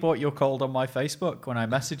tell people what you're called on my Facebook when I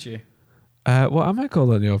message you. What am I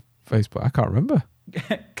called on your Facebook? I can't remember.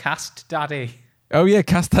 Cast Daddy. Oh, yeah,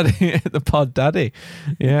 Cast Daddy, the Pod Daddy.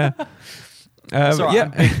 Yeah. Sorry,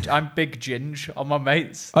 yeah. I'm Big Ginge on my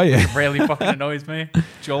mates. Oh, yeah. It really fucking annoys me.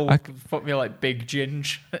 Joel put me like Big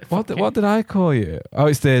Ginge. What did I call you? Oh,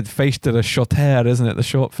 it's the face to the short hair, isn't it? The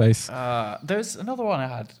short face. There's another one I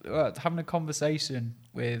had. Having a conversation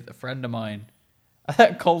with a friend of mine.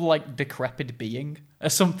 Called like Decrepit Being or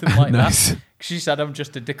something like Nice. that. She said I'm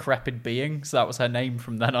just a decrepit being, so that was her name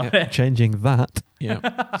from then on. Yeah, changing that.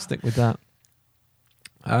 Yeah, stick with that.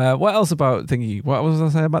 What else about thingy? What was I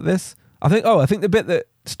saying about this? I think the bit that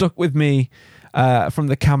stuck with me from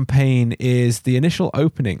the campaign is the initial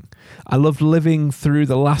opening. I loved living through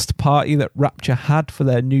the last party that Rapture had for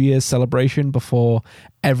their New Year's celebration before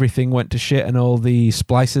everything went to shit and all the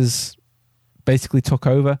splicers basically took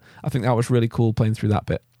over. I think that was really cool playing through that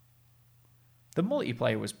bit. The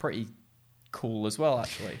multiplayer was pretty cool as well,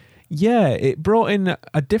 actually. Yeah, it brought in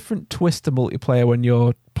a different twist to multiplayer when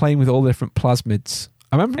you're playing with all the different plasmids.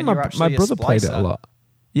 I remember my brother played it a lot.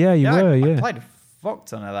 Yeah, I played a fuck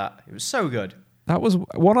ton of that. It was so good. That was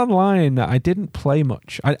one online that I didn't play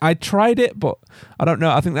much. I tried it, but I don't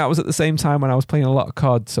know. I think that was at the same time when I was playing a lot of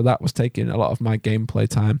COD, so that was taking a lot of my gameplay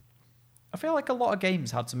time. I feel like a lot of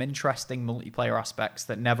games had some interesting multiplayer aspects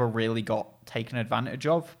that never really got taken advantage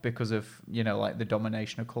of because of, like the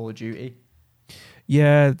domination of Call of Duty.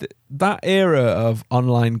 Yeah, that era of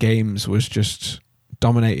online games was just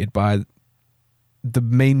dominated by the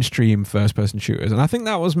mainstream first-person shooters. And I think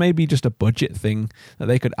that was maybe just a budget thing, that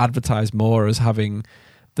they could advertise more as having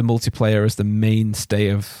the multiplayer as the mainstay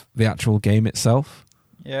of the actual game itself.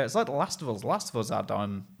 Yeah, it's like The Last of Us. The Last of Us had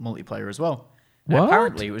on multiplayer as well. What?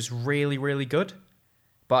 Apparently it was really, really good.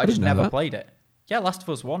 But I just didn't know never that. played it. Yeah, Last of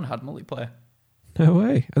Us 1 had multiplayer. No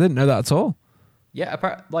way. I didn't know that at all. Yeah,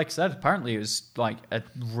 like I said, apparently it was like a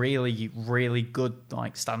really, really good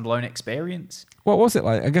like standalone experience. What was it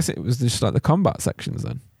like? I guess it was just like the combat sections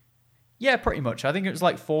then. Yeah, pretty much. I think it was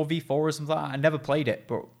like 4v4 or something like that. I never played it,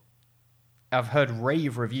 but I've heard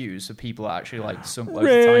rave reviews of people that actually like sunk loads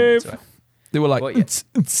of time into it. They were like, But, yeah.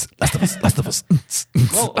 Last of Us.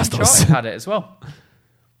 Well, Last of Us. Uncharted had it as well.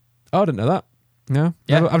 Oh, I didn't know that. No.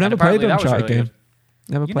 Yeah, I've never played an apparently that was Uncharted really game. good.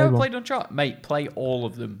 Never You played never one. played Uncharted? Mate, play all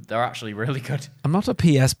of them. They're actually really good. I'm not a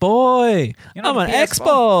PS boy. You're not I'm a an PS X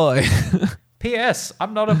boy. P.S.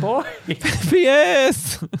 I'm not a boy.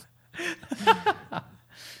 PS.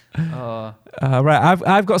 Right,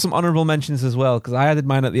 I've got some honourable mentions as well, because I added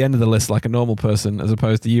mine at the end of the list like a normal person, as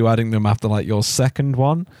opposed to you adding them after like your second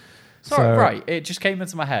one. Sorry, right. It just came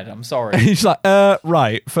into my head. I'm sorry. He's like,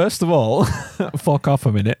 right. First of all, fuck off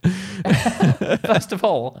a minute. First of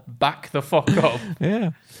all, back the fuck up.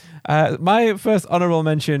 Yeah. My first honorable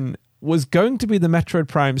mention was going to be the Metroid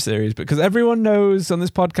Prime series, because everyone knows on this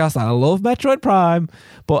podcast I love Metroid Prime,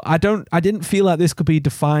 but I didn't feel like this could be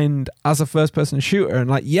defined as a first-person shooter. And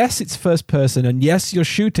like, yes, it's first person, and yes, you're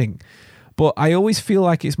shooting, but I always feel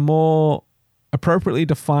like it's more appropriately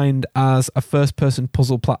defined as a first-person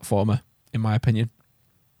puzzle platformer, in my opinion.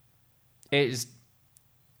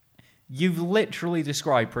 You've literally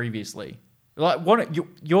described previously, like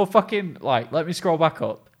you're fucking like. Let me scroll back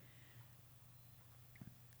up.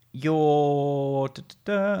 Your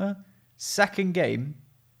second game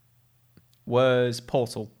was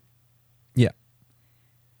Portal. Yeah.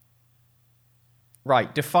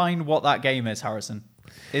 Right. Define what that game is, Harrison.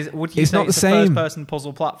 Would you it's say not it's the a same first-person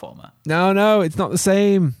puzzle platformer? No, it's not the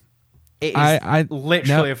same. It is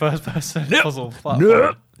literally a first-person puzzle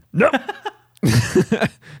platformer. No.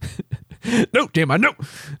 No, Jim, no.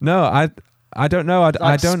 No, I don't know.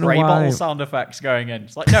 I don't know why. Spray bottle sound effects going in.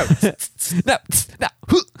 It's like, no. No.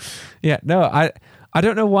 Yeah, no, I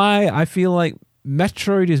don't know why I feel like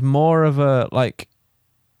Metroid is more of a like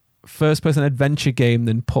first-person adventure game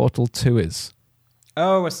than Portal 2 is.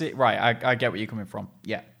 Oh, I see. Right, I get where you're coming from.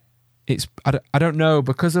 Yeah. I don't know,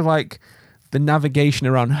 because of like the navigation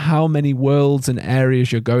around how many worlds and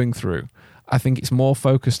areas you're going through. I think it's more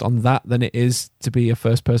focused on that than it is to be a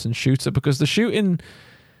first-person shooter, because the shooting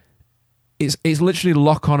it's literally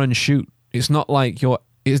lock on and shoot. It's not like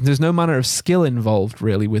there's no manner of skill involved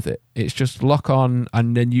really with it. It's just lock on,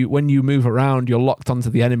 and then when you move around, you're locked onto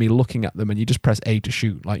the enemy looking at them, and you just press A to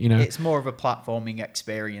shoot. Like, you know, it's more of a platforming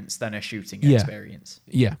experience than a shooting experience.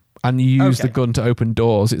 Yeah, and you use the gun to open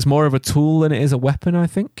doors. It's more of a tool than it is a weapon, I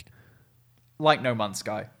think. Like No Man's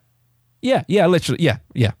Sky. Yeah, literally,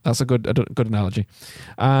 yeah. That's a good analogy.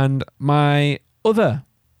 And my other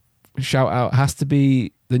shout out has to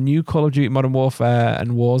be the new Call of Duty Modern Warfare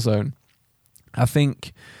and Warzone. I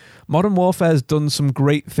think Modern Warfare has done some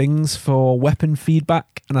great things for weapon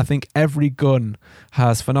feedback, and I think every gun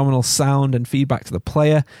has phenomenal sound and feedback to the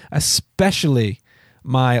player, especially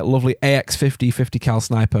my lovely AX50 50 cal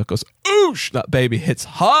sniper, because oosh, that baby hits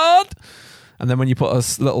hard. And then when you put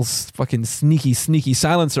a little fucking sneaky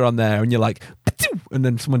silencer on there, and you're like, and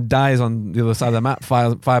then someone dies on the other side of the map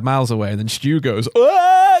 5 miles away, and then Stu goes,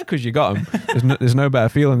 because you got him. There's no better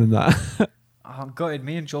feeling than that. Oh, God,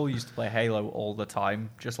 me and Joel used to play Halo all the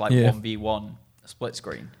time, just like 1v1 split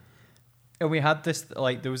screen. And we had this,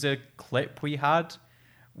 like, there was a clip we had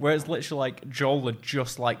where it's literally like Joel had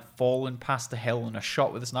just like fallen past a hill and a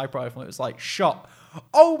shot with a sniper rifle. It was like, shot.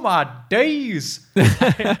 Oh my days!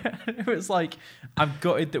 It was like, I'm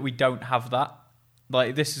gutted that we don't have that.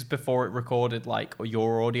 Like, this is before it recorded like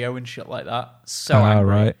your audio and shit like that. So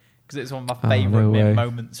angry, because it's one of my favorite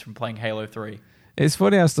moments from playing Halo 3. It's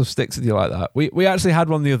funny how stuff sticks with you like that. We actually had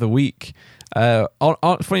one the other week.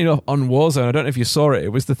 Funny enough, on Warzone, I don't know if you saw it. It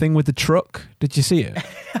was the thing with the truck. Did you see it?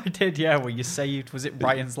 I did, yeah. Where you saved, was it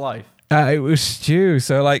Ryan's life? It was Stu.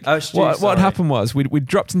 So like, what happened was we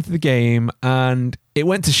dropped into the game and it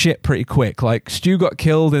went to shit pretty quick. Like, Stu got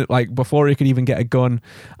killed like before he could even get a gun,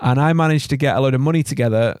 and I managed to get a load of money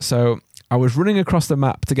together. So I was running across the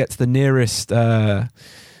map to get to the nearest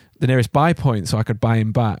buy point so I could buy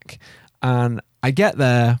him back. And I get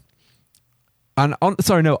there, and on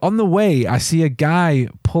the way, I see a guy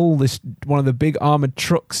pull one of the big armored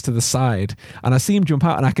trucks to the side, and I see him jump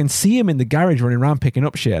out, and I can see him in the garage running around picking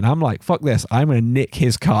up shit, and I'm like, fuck this, I'm going to nick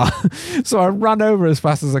his car. So I ran over as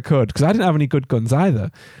fast as I could, because I didn't have any good guns either,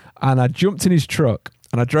 and I jumped in his truck,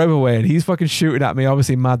 and I drove away, and he's fucking shooting at me,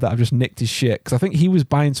 obviously mad that I've just nicked his shit, because I think he was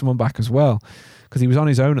buying someone back as well, because he was on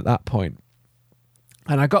his own at that point.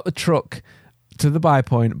 And I got the truck to the buy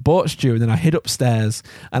point, bought Stu, and then I hid upstairs.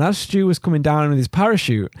 And as Stu was coming down with his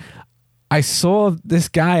parachute, I saw this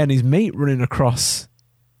guy and his mate running across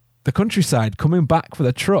the countryside, coming back for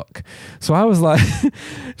the truck. So I was like,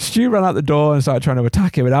 Stu ran out the door and started trying to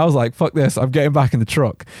attack him, and I was like, fuck this, I'm getting back in the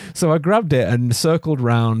truck. So I grabbed it and circled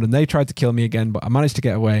round, and they tried to kill me again, but I managed to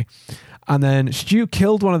get away. And then Stu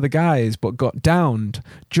killed one of the guys, but got downed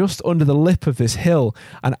just under the lip of this hill.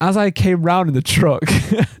 And as I came round in the truck,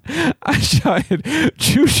 I shouted,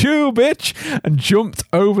 choo-choo, bitch, and jumped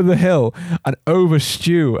over the hill and over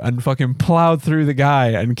Stu and fucking plowed through the guy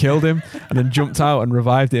and killed him, and then jumped out and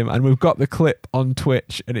revived him. And we've got the clip on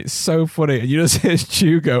Twitch, and it's so funny. And you just hear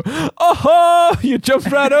Stu go, oh, you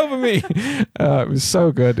jumped right over me. It was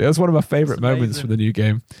so good. It was one of my favourite moments from the new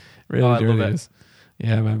game. Really, really is.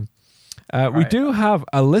 Yeah, man. We do have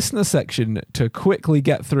a listener section to quickly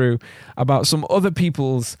get through about some other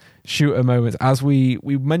people's shooter moments. As we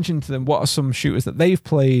mentioned to them, what are some shooters that they've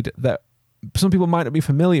played that some people might not be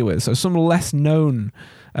familiar with, so some less known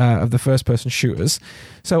of the first-person shooters.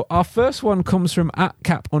 So our first one comes from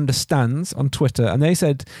 @CapUnderstands on Twitter, and they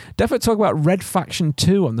said, definitely talk about Red Faction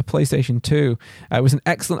 2 on the PlayStation 2. It was an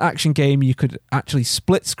excellent action game. You could actually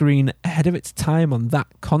split screen ahead of its time on that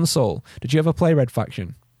console. Did you ever play Red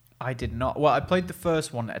Faction? I did not. Well, I played the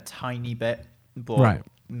first one a tiny bit, but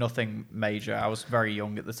nothing major. I was very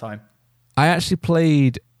young at the time. I actually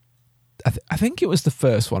played... I think it was the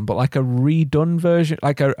first one, but like a redone version,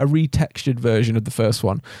 like a retextured version of the first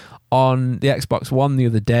one on the Xbox One the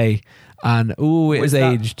other day. And, it was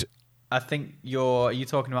aged. I think are you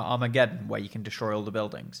talking about Armageddon, where you can destroy all the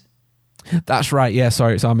buildings? That's right. Yeah,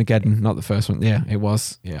 sorry, it's Armageddon, not the first one. Yeah, it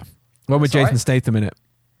was. Yeah. One with Jason Statham in it.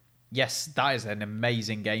 Yes, that is an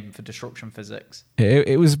amazing game for destruction physics.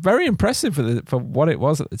 It was very impressive for what it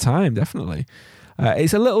was at the time, definitely.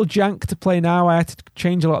 It's a little jank to play now. I had to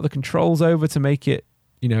change a lot of the controls over to make it,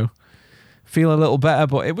 feel a little better,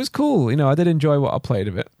 but it was cool. I did enjoy what I played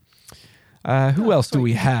of it. Who else do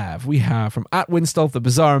we have? We have from @Winstolf, the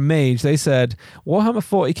Bizarre Mage. They said, Warhammer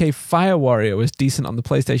 40k Fire Warrior was decent on the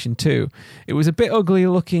PlayStation 2. It was a bit ugly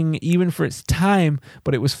looking even for its time,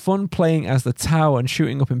 but it was fun playing as the Tau and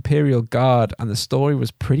shooting up Imperial Guard, and the story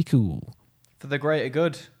was pretty cool. For the greater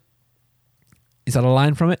good. Is that a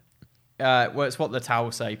line from it? Well, it's what the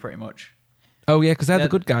Tau say, pretty much. Oh, yeah, because they're the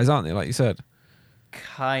good guys, aren't they, like you said?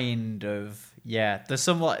 Kind of, yeah. There's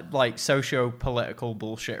some like socio-political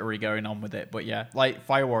bullshittery going on with it, but yeah, like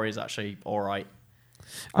Fire Warrior is actually all right.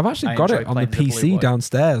 I've actually got it on the PC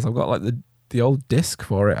downstairs. I've got like the old disc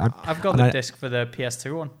for it. I've got the disc for the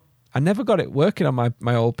PS2 one. I never got it working on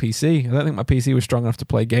my old PC. I don't think my PC was strong enough to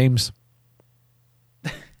play games.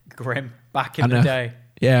 Grim. Back in the day.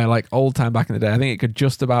 Yeah, like old time back in the day. I think it could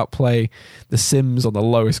just about play The Sims on the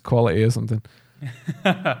lowest quality or something.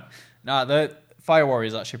 No, the Fire Warrior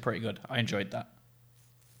is actually pretty good. I enjoyed that.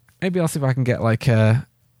 Maybe I'll see if I can get like a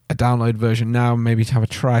download version now, maybe to have a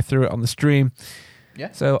try through it on the stream.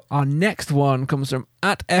 Yeah. So our next one comes from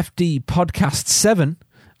 @FD Podcast 7,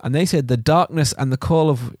 and they said The Darkness and the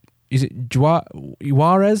Call of... Is it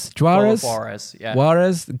Juarez? Juarez, yeah.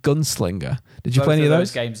 Juarez, the Gunslinger. Did you play any of those?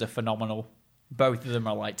 Those games are phenomenal. Both of them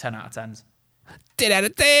are like 10 out of 10s. 10 out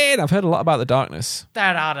of 10! I've heard a lot about The Darkness.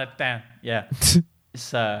 10 out of 10. Yeah.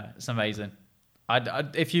 It's amazing.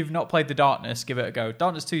 If you've not played The Darkness, give it a go.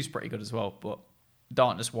 Darkness 2 is pretty good as well, but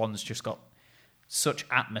Darkness 1's just got such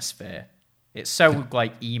atmosphere. It's so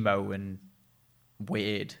like emo and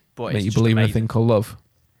weird, but Make you believe in a thing called love.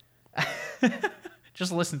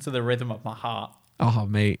 Just listen to the rhythm of my heart. Oh,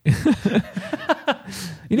 mate.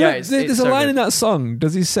 There's a line in that song.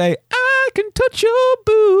 Does he say, I can touch your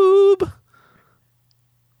boob?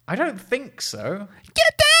 I don't think so.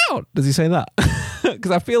 Get down! Does he say that?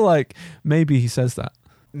 Because I feel like maybe he says that.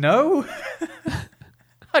 No.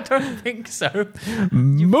 I don't think so.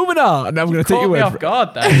 Moving on. I'm going to take your word. Caught me off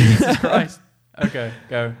guard there. Jesus Christ. Okay,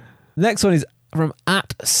 go. Next one is from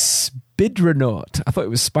 @Spidranaut. I thought it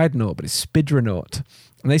was Spidernaut, but it's Spidranaut.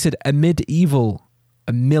 And they said, amid evil,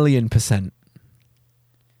 1,000,000%.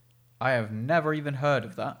 I have never even heard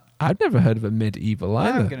of that. I've never heard of a medieval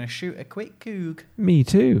either. I'm going to shoot a quick coog. Me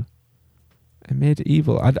too. A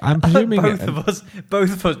medieval. I'm presuming both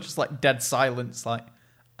of us just like dead silence, like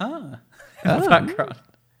in the background.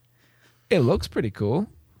 It looks pretty cool.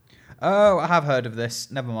 Oh, I have heard of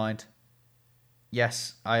this. Never mind.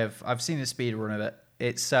 Yes, I have. I've seen a speed run of it.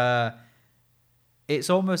 It's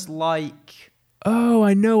almost like. Oh,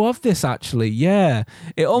 I know of this actually. Yeah,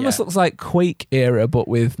 it almost looks like Quake era, but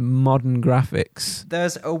with modern graphics.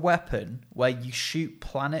 There's a weapon where you shoot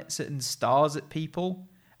planets and stars at people,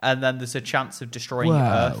 and then there's a chance of destroying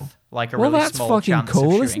Earth, like a really small chance cool,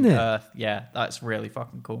 of shooting isn't it? Earth. Yeah, that's really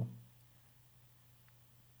fucking cool.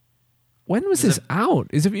 When was this out?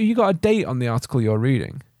 You got a date on the article you're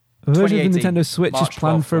reading? A version of the Nintendo Switch is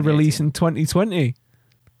planned for release in 2020.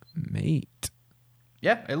 Mate.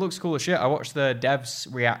 Yeah, it looks cool as shit. I watched the devs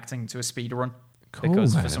reacting to a speedrun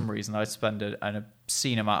because for some reason I spend an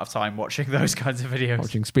obscene amount of time watching those kinds of videos.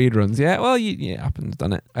 Watching speedruns, yeah. Well, it happens,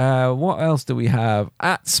 doesn't it? What else do we have?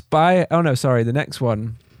 The next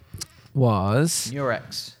one was...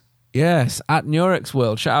 Nurex. Yes, @Nurex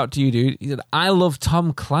World. Shout out to you, dude. He said, I love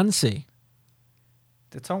Tom Clancy.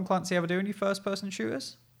 Did Tom Clancy ever do any first-person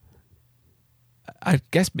shooters? I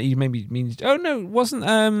guess he maybe means... Oh, no, it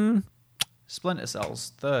wasn't... Splinter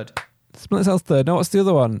Cell's third. Splinter Cell's third. No, what's the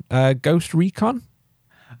other one? Ghost Recon?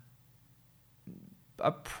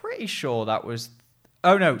 I'm pretty sure that was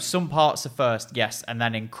Oh no, some parts are first, yes, and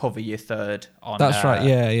then in cover you're third. On That's right.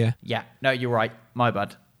 Yeah. Yeah. No, you're right. My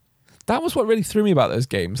bad. That was what really threw me about those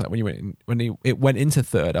games. Like it went into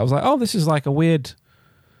third, I was like, oh, this is like a weird.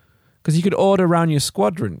 Because you could order around your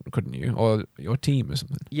squadron, couldn't you, or your team or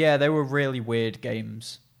something? Yeah, they were really weird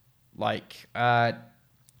games. Like, I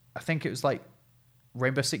think it was like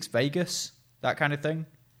Rainbow Six Vegas, that kind of thing.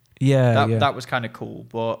 Yeah, that was kind of cool.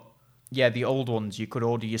 But yeah, the old ones, you could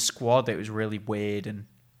order your squad. It was really weird and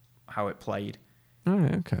how it played. All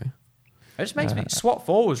right, okay. It just makes me... SWAT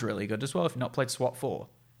 4 was really good as well, if you've not played SWAT 4.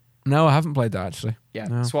 No, I haven't played that, actually. Yeah,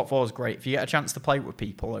 no. SWAT 4 is great. If you get a chance to play with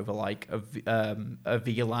people over like a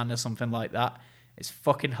VLAN or something like that, it's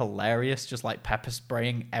fucking hilarious. Just like pepper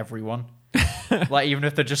spraying everyone. Like even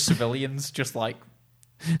if they're just civilians, just like...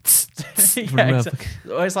 yeah, exactly.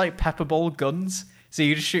 It's like pepper ball guns. So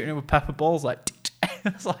you're just shooting them with pepper balls, like...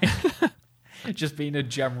 It's like just being a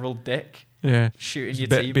general dick. Yeah. Shooting your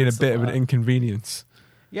team. Being a bit of an inconvenience.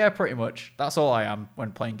 Yeah, pretty much. That's all I am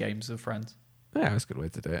when playing games with friends. Yeah, that's a good way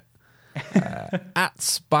to do it. At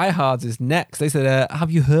Spyhards is next. They said, have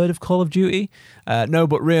you heard of Call of Duty? No,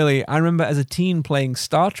 but really, I remember as a teen playing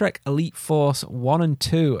Star Trek Elite Force 1 and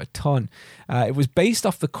 2 a ton. It was based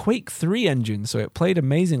off the Quake 3 engine, so it played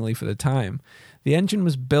amazingly for the time. The engine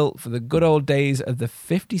was built for the good old days of the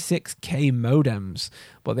 56K modems,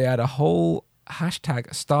 but they had a whole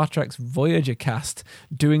hashtag Star Trek's Voyager cast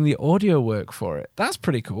doing the audio work for it. That's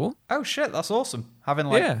pretty cool. Oh shit, that's awesome. Having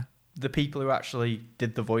the people who actually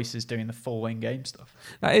did the voices doing the full in-game stuff.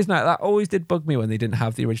 That is nice. That always did bug me when they didn't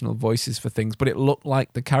have the original voices for things, but it looked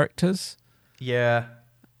like the characters. Yeah.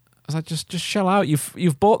 I was like, just shell out.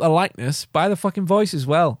 You've bought the likeness, buy the fucking voice as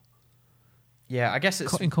well. Yeah, I guess it's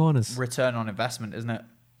cutting corners. Return on investment, isn't it?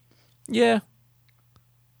 Yeah.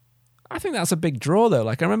 I think that's a big draw, though.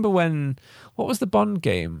 Like, I remember what was the Bond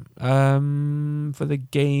game for the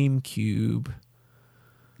GameCube?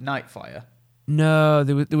 Nightfire. No,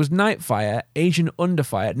 there was Nightfire, Agent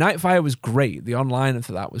Underfire. Nightfire was great. The online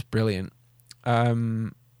for that was brilliant.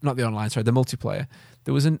 Not the online, sorry, the multiplayer.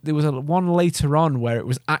 There was a one later on where it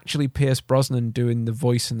was actually Pierce Brosnan doing the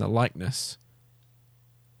voice and the likeness.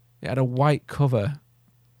 It had a white cover.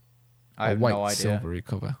 I have no idea. Silvery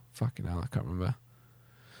cover. Fucking hell, I can't remember.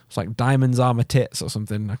 It's like Diamonds Are My Tits or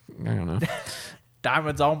something. I don't know.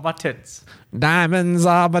 Diamonds on my tits. Diamonds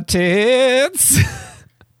are my tits.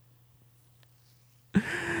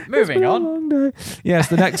 Moving on. Yes,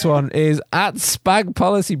 the next one is at Spag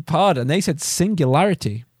Policy Pod, and they said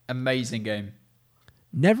Singularity. Amazing game.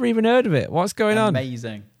 Never even heard of it. What's going on?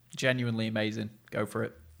 Amazing. Genuinely amazing. Go for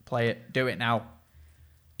it. Play it. Do it now.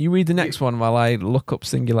 You read the next one while I look up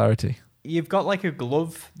Singularity. You've got like a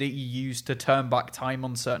glove that you use to turn back time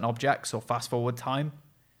on certain objects or fast forward time.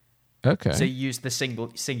 Okay. So you use the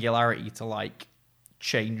singularity to like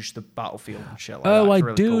change the battlefield and shit like that. Oh, It's I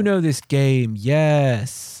really do cool. know this game.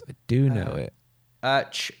 Yes, I do know it.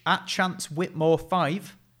 At Chance Whitmore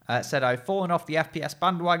 5 said, I've fallen off the FPS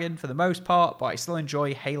bandwagon for the most part, but I still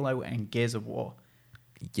enjoy Halo and Gears of War.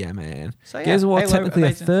 Yeah, man. So, yeah, Gears of War Halo, technically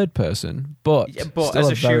amazing. a third person, but still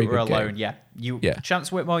as a very shooter good game. alone, yeah.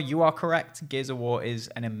 Chance Whitmore, you are correct. Gears of War is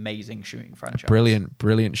an amazing shooting franchise.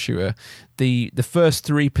 Brilliant shooter. The first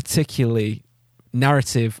three particularly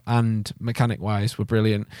narrative and mechanic wise were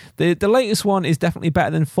brilliant. The latest one is definitely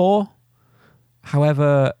better than 4.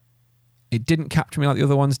 However, it didn't capture me like the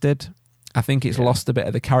other ones did. I think it's lost a bit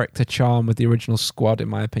of the character charm with the original squad, in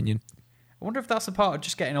my opinion. I wonder if that's a part of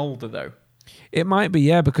just getting older, though. It might be,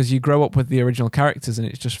 yeah, because you grow up with the original characters and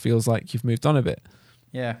it just feels like you've moved on a bit.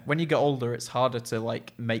 Yeah, when you get older, it's harder to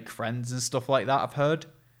like make friends and stuff like that, I've heard.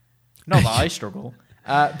 Not that I struggle.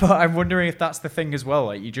 But I'm wondering if that's the thing as well.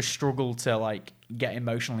 Like, you just struggle to like get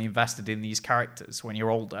emotionally invested in these characters when you're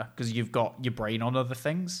older because you've got your brain on other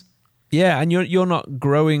things. Yeah, and you're not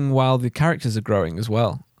growing while the characters are growing as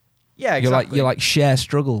well. Yeah, exactly. You like share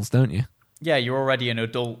struggles, don't you? Yeah, you're already an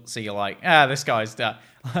adult, so you're like, this guy's dead.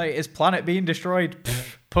 Like, is planet being destroyed?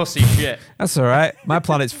 Pfft, pussy shit. That's all right. My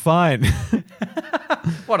planet's fine.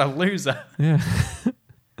 What a loser. Yeah.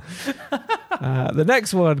 The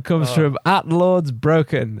next one comes from at Lords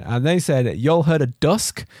Broken, and they said, y'all heard of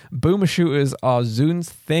Dusk? Boomer shooters are Zune's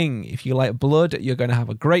thing. If you like blood, you're going to have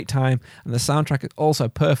a great time, and the soundtrack is also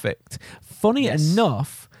perfect. Funny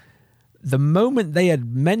enough, the moment they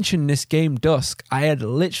had mentioned this game, Dusk, I had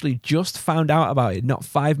literally just found out about it, not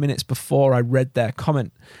 5 minutes before I read their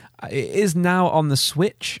comment. It is now on the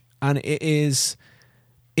Switch, and it's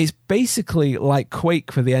basically like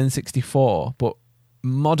Quake for the N64, but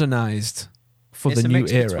modernized for the new era.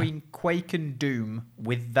 It's a mix between Quake and Doom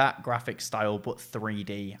with that graphic style, but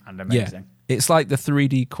 3D and amazing. Yeah, it's like the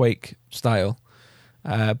 3D Quake style.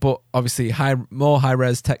 But obviously more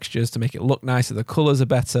high-res textures to make it look nicer. The colours are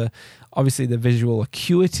better. Obviously the visual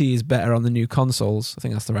acuity is better on the new consoles. I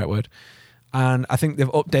think that's the right word. And I think they've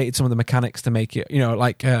updated some of the mechanics to make it,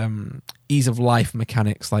 like ease of life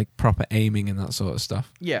mechanics, like proper aiming and that sort of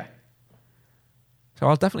stuff. Yeah. So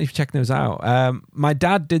I'll definitely check those out. My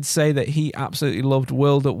dad did say that he absolutely loved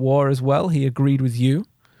World at War as well. He agreed with you.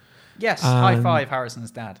 Yes, high five, Harrison's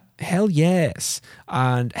dad. Hell yes.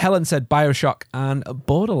 And Helen said BioShock and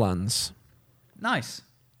Borderlands. Nice.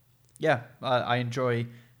 Yeah, I enjoy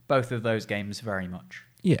both of those games very much.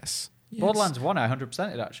 Yes. Borderlands 1, I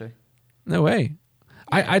 100%ed actually. No way.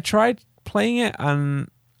 Yeah. I tried playing it and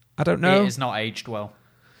I don't know. It is not aged well.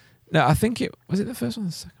 No, I think was it the first one or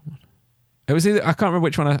the second one? It was either, I can't remember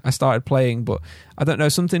which one I started playing, but I don't know,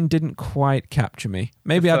 something didn't quite capture me.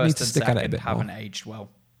 Maybe I'd need to stick at it a bit more. Haven't aged well.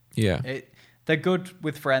 Yeah. They're good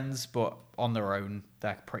with friends, but on their own,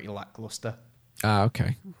 they're pretty lackluster. Ah,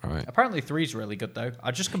 okay. All right. Apparently 3's really good, though.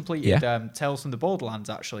 I just completed Tales from the Borderlands,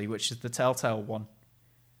 actually, which is the Telltale one.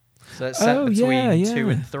 So it's set between 2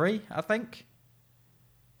 and 3, I think.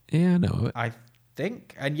 Yeah, I know it. I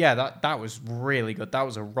think. And yeah, that was really good. That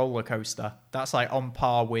was a roller coaster. That's like on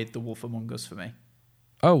par with The Wolf Among Us for me.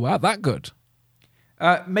 Oh, wow, that good?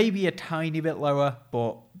 Maybe a tiny bit lower,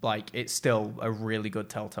 but like it's still a really good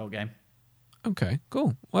Telltale game. Okay,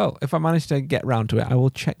 cool. Well, if I manage to get round to it, I will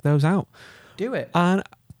check those out. Do it. And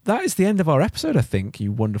that is the end of our episode, I think,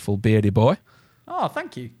 you wonderful beardy boy. Oh,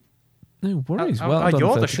 thank you. No worries. Well done.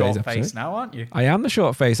 You're the short face now, aren't you? I am the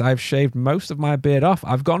short face. I've shaved most of my beard off.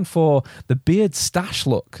 I've gone for the beard stash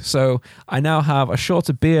look. So I now have a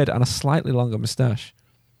shorter beard and a slightly longer moustache.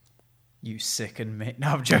 You sicken me. No,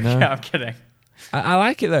 I'm joking. I'm kidding. I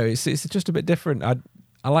like it, though. It's just a bit different.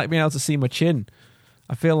 I like being able to see my chin.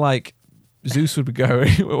 I feel like Zeus would go,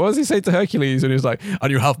 what does he say to Hercules? And he was like,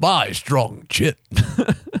 and you have my strong chin.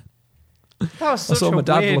 That was such I saw my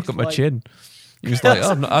dad look at my chin. He was like,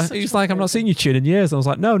 I'm not seeing your chin in years. And I was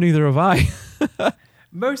like, no, neither have I.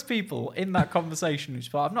 Most people in that conversation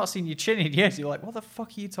who's like, I've not seen your chin in years. You're like, what the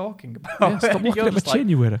fuck are you talking about? Yeah, stop looking at my chin,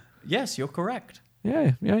 you widow. Yes, you're correct.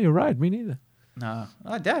 Yeah, you're right. Me neither. No,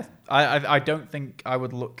 I don't think I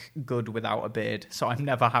would look good without a beard, so I'm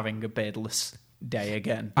never having a beardless day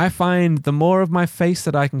again. I find the more of my face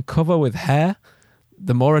that I can cover with hair,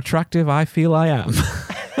 the more attractive I feel I am.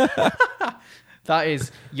 That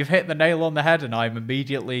is, you've hit the nail on the head, and I'm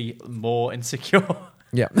immediately more insecure.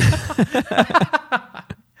 Yeah.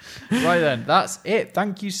 Right then, that's it.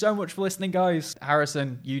 Thank you so much for listening, guys.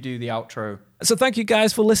 Harrison, you do the outro. So thank you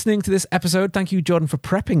guys for listening to this episode. Thank you, Jordan, for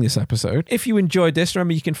prepping this episode. If you enjoyed this,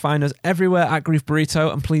 remember you can find us everywhere at Grief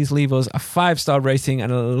Burrito, and please leave us a 5-star rating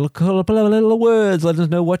and a little words. Let us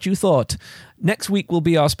know what you thought. Next week will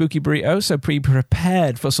be our spooky burrito, so be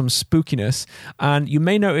prepared for some spookiness. And you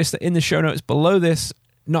may notice that in the show notes below this,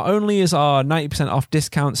 not only is our 90% off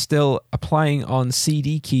discount still applying on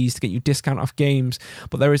CD keys to get you discount off games,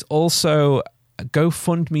 but there is also a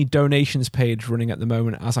GoFundMe donations page running at the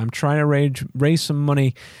moment as I'm trying to raise some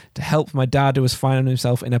money to help my dad who has found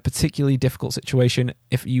himself in a particularly difficult situation.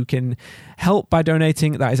 If you can help by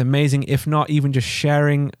donating, that is amazing. If not, even just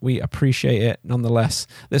sharing, we appreciate it nonetheless.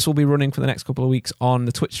 This will be running for the next couple of weeks on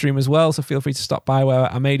the Twitch stream as well, so feel free to stop by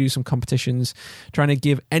where I may do some competitions, trying to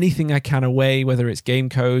give anything I can away, whether it's game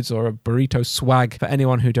codes or a burrito swag for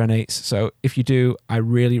anyone who donates. So if you do, I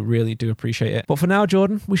really, really do appreciate it. But for now,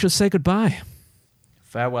 Jordan, we should say goodbye.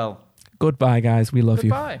 Farewell. Goodbye, guys. We love you.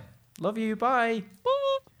 Goodbye. Love you. Bye. Bye.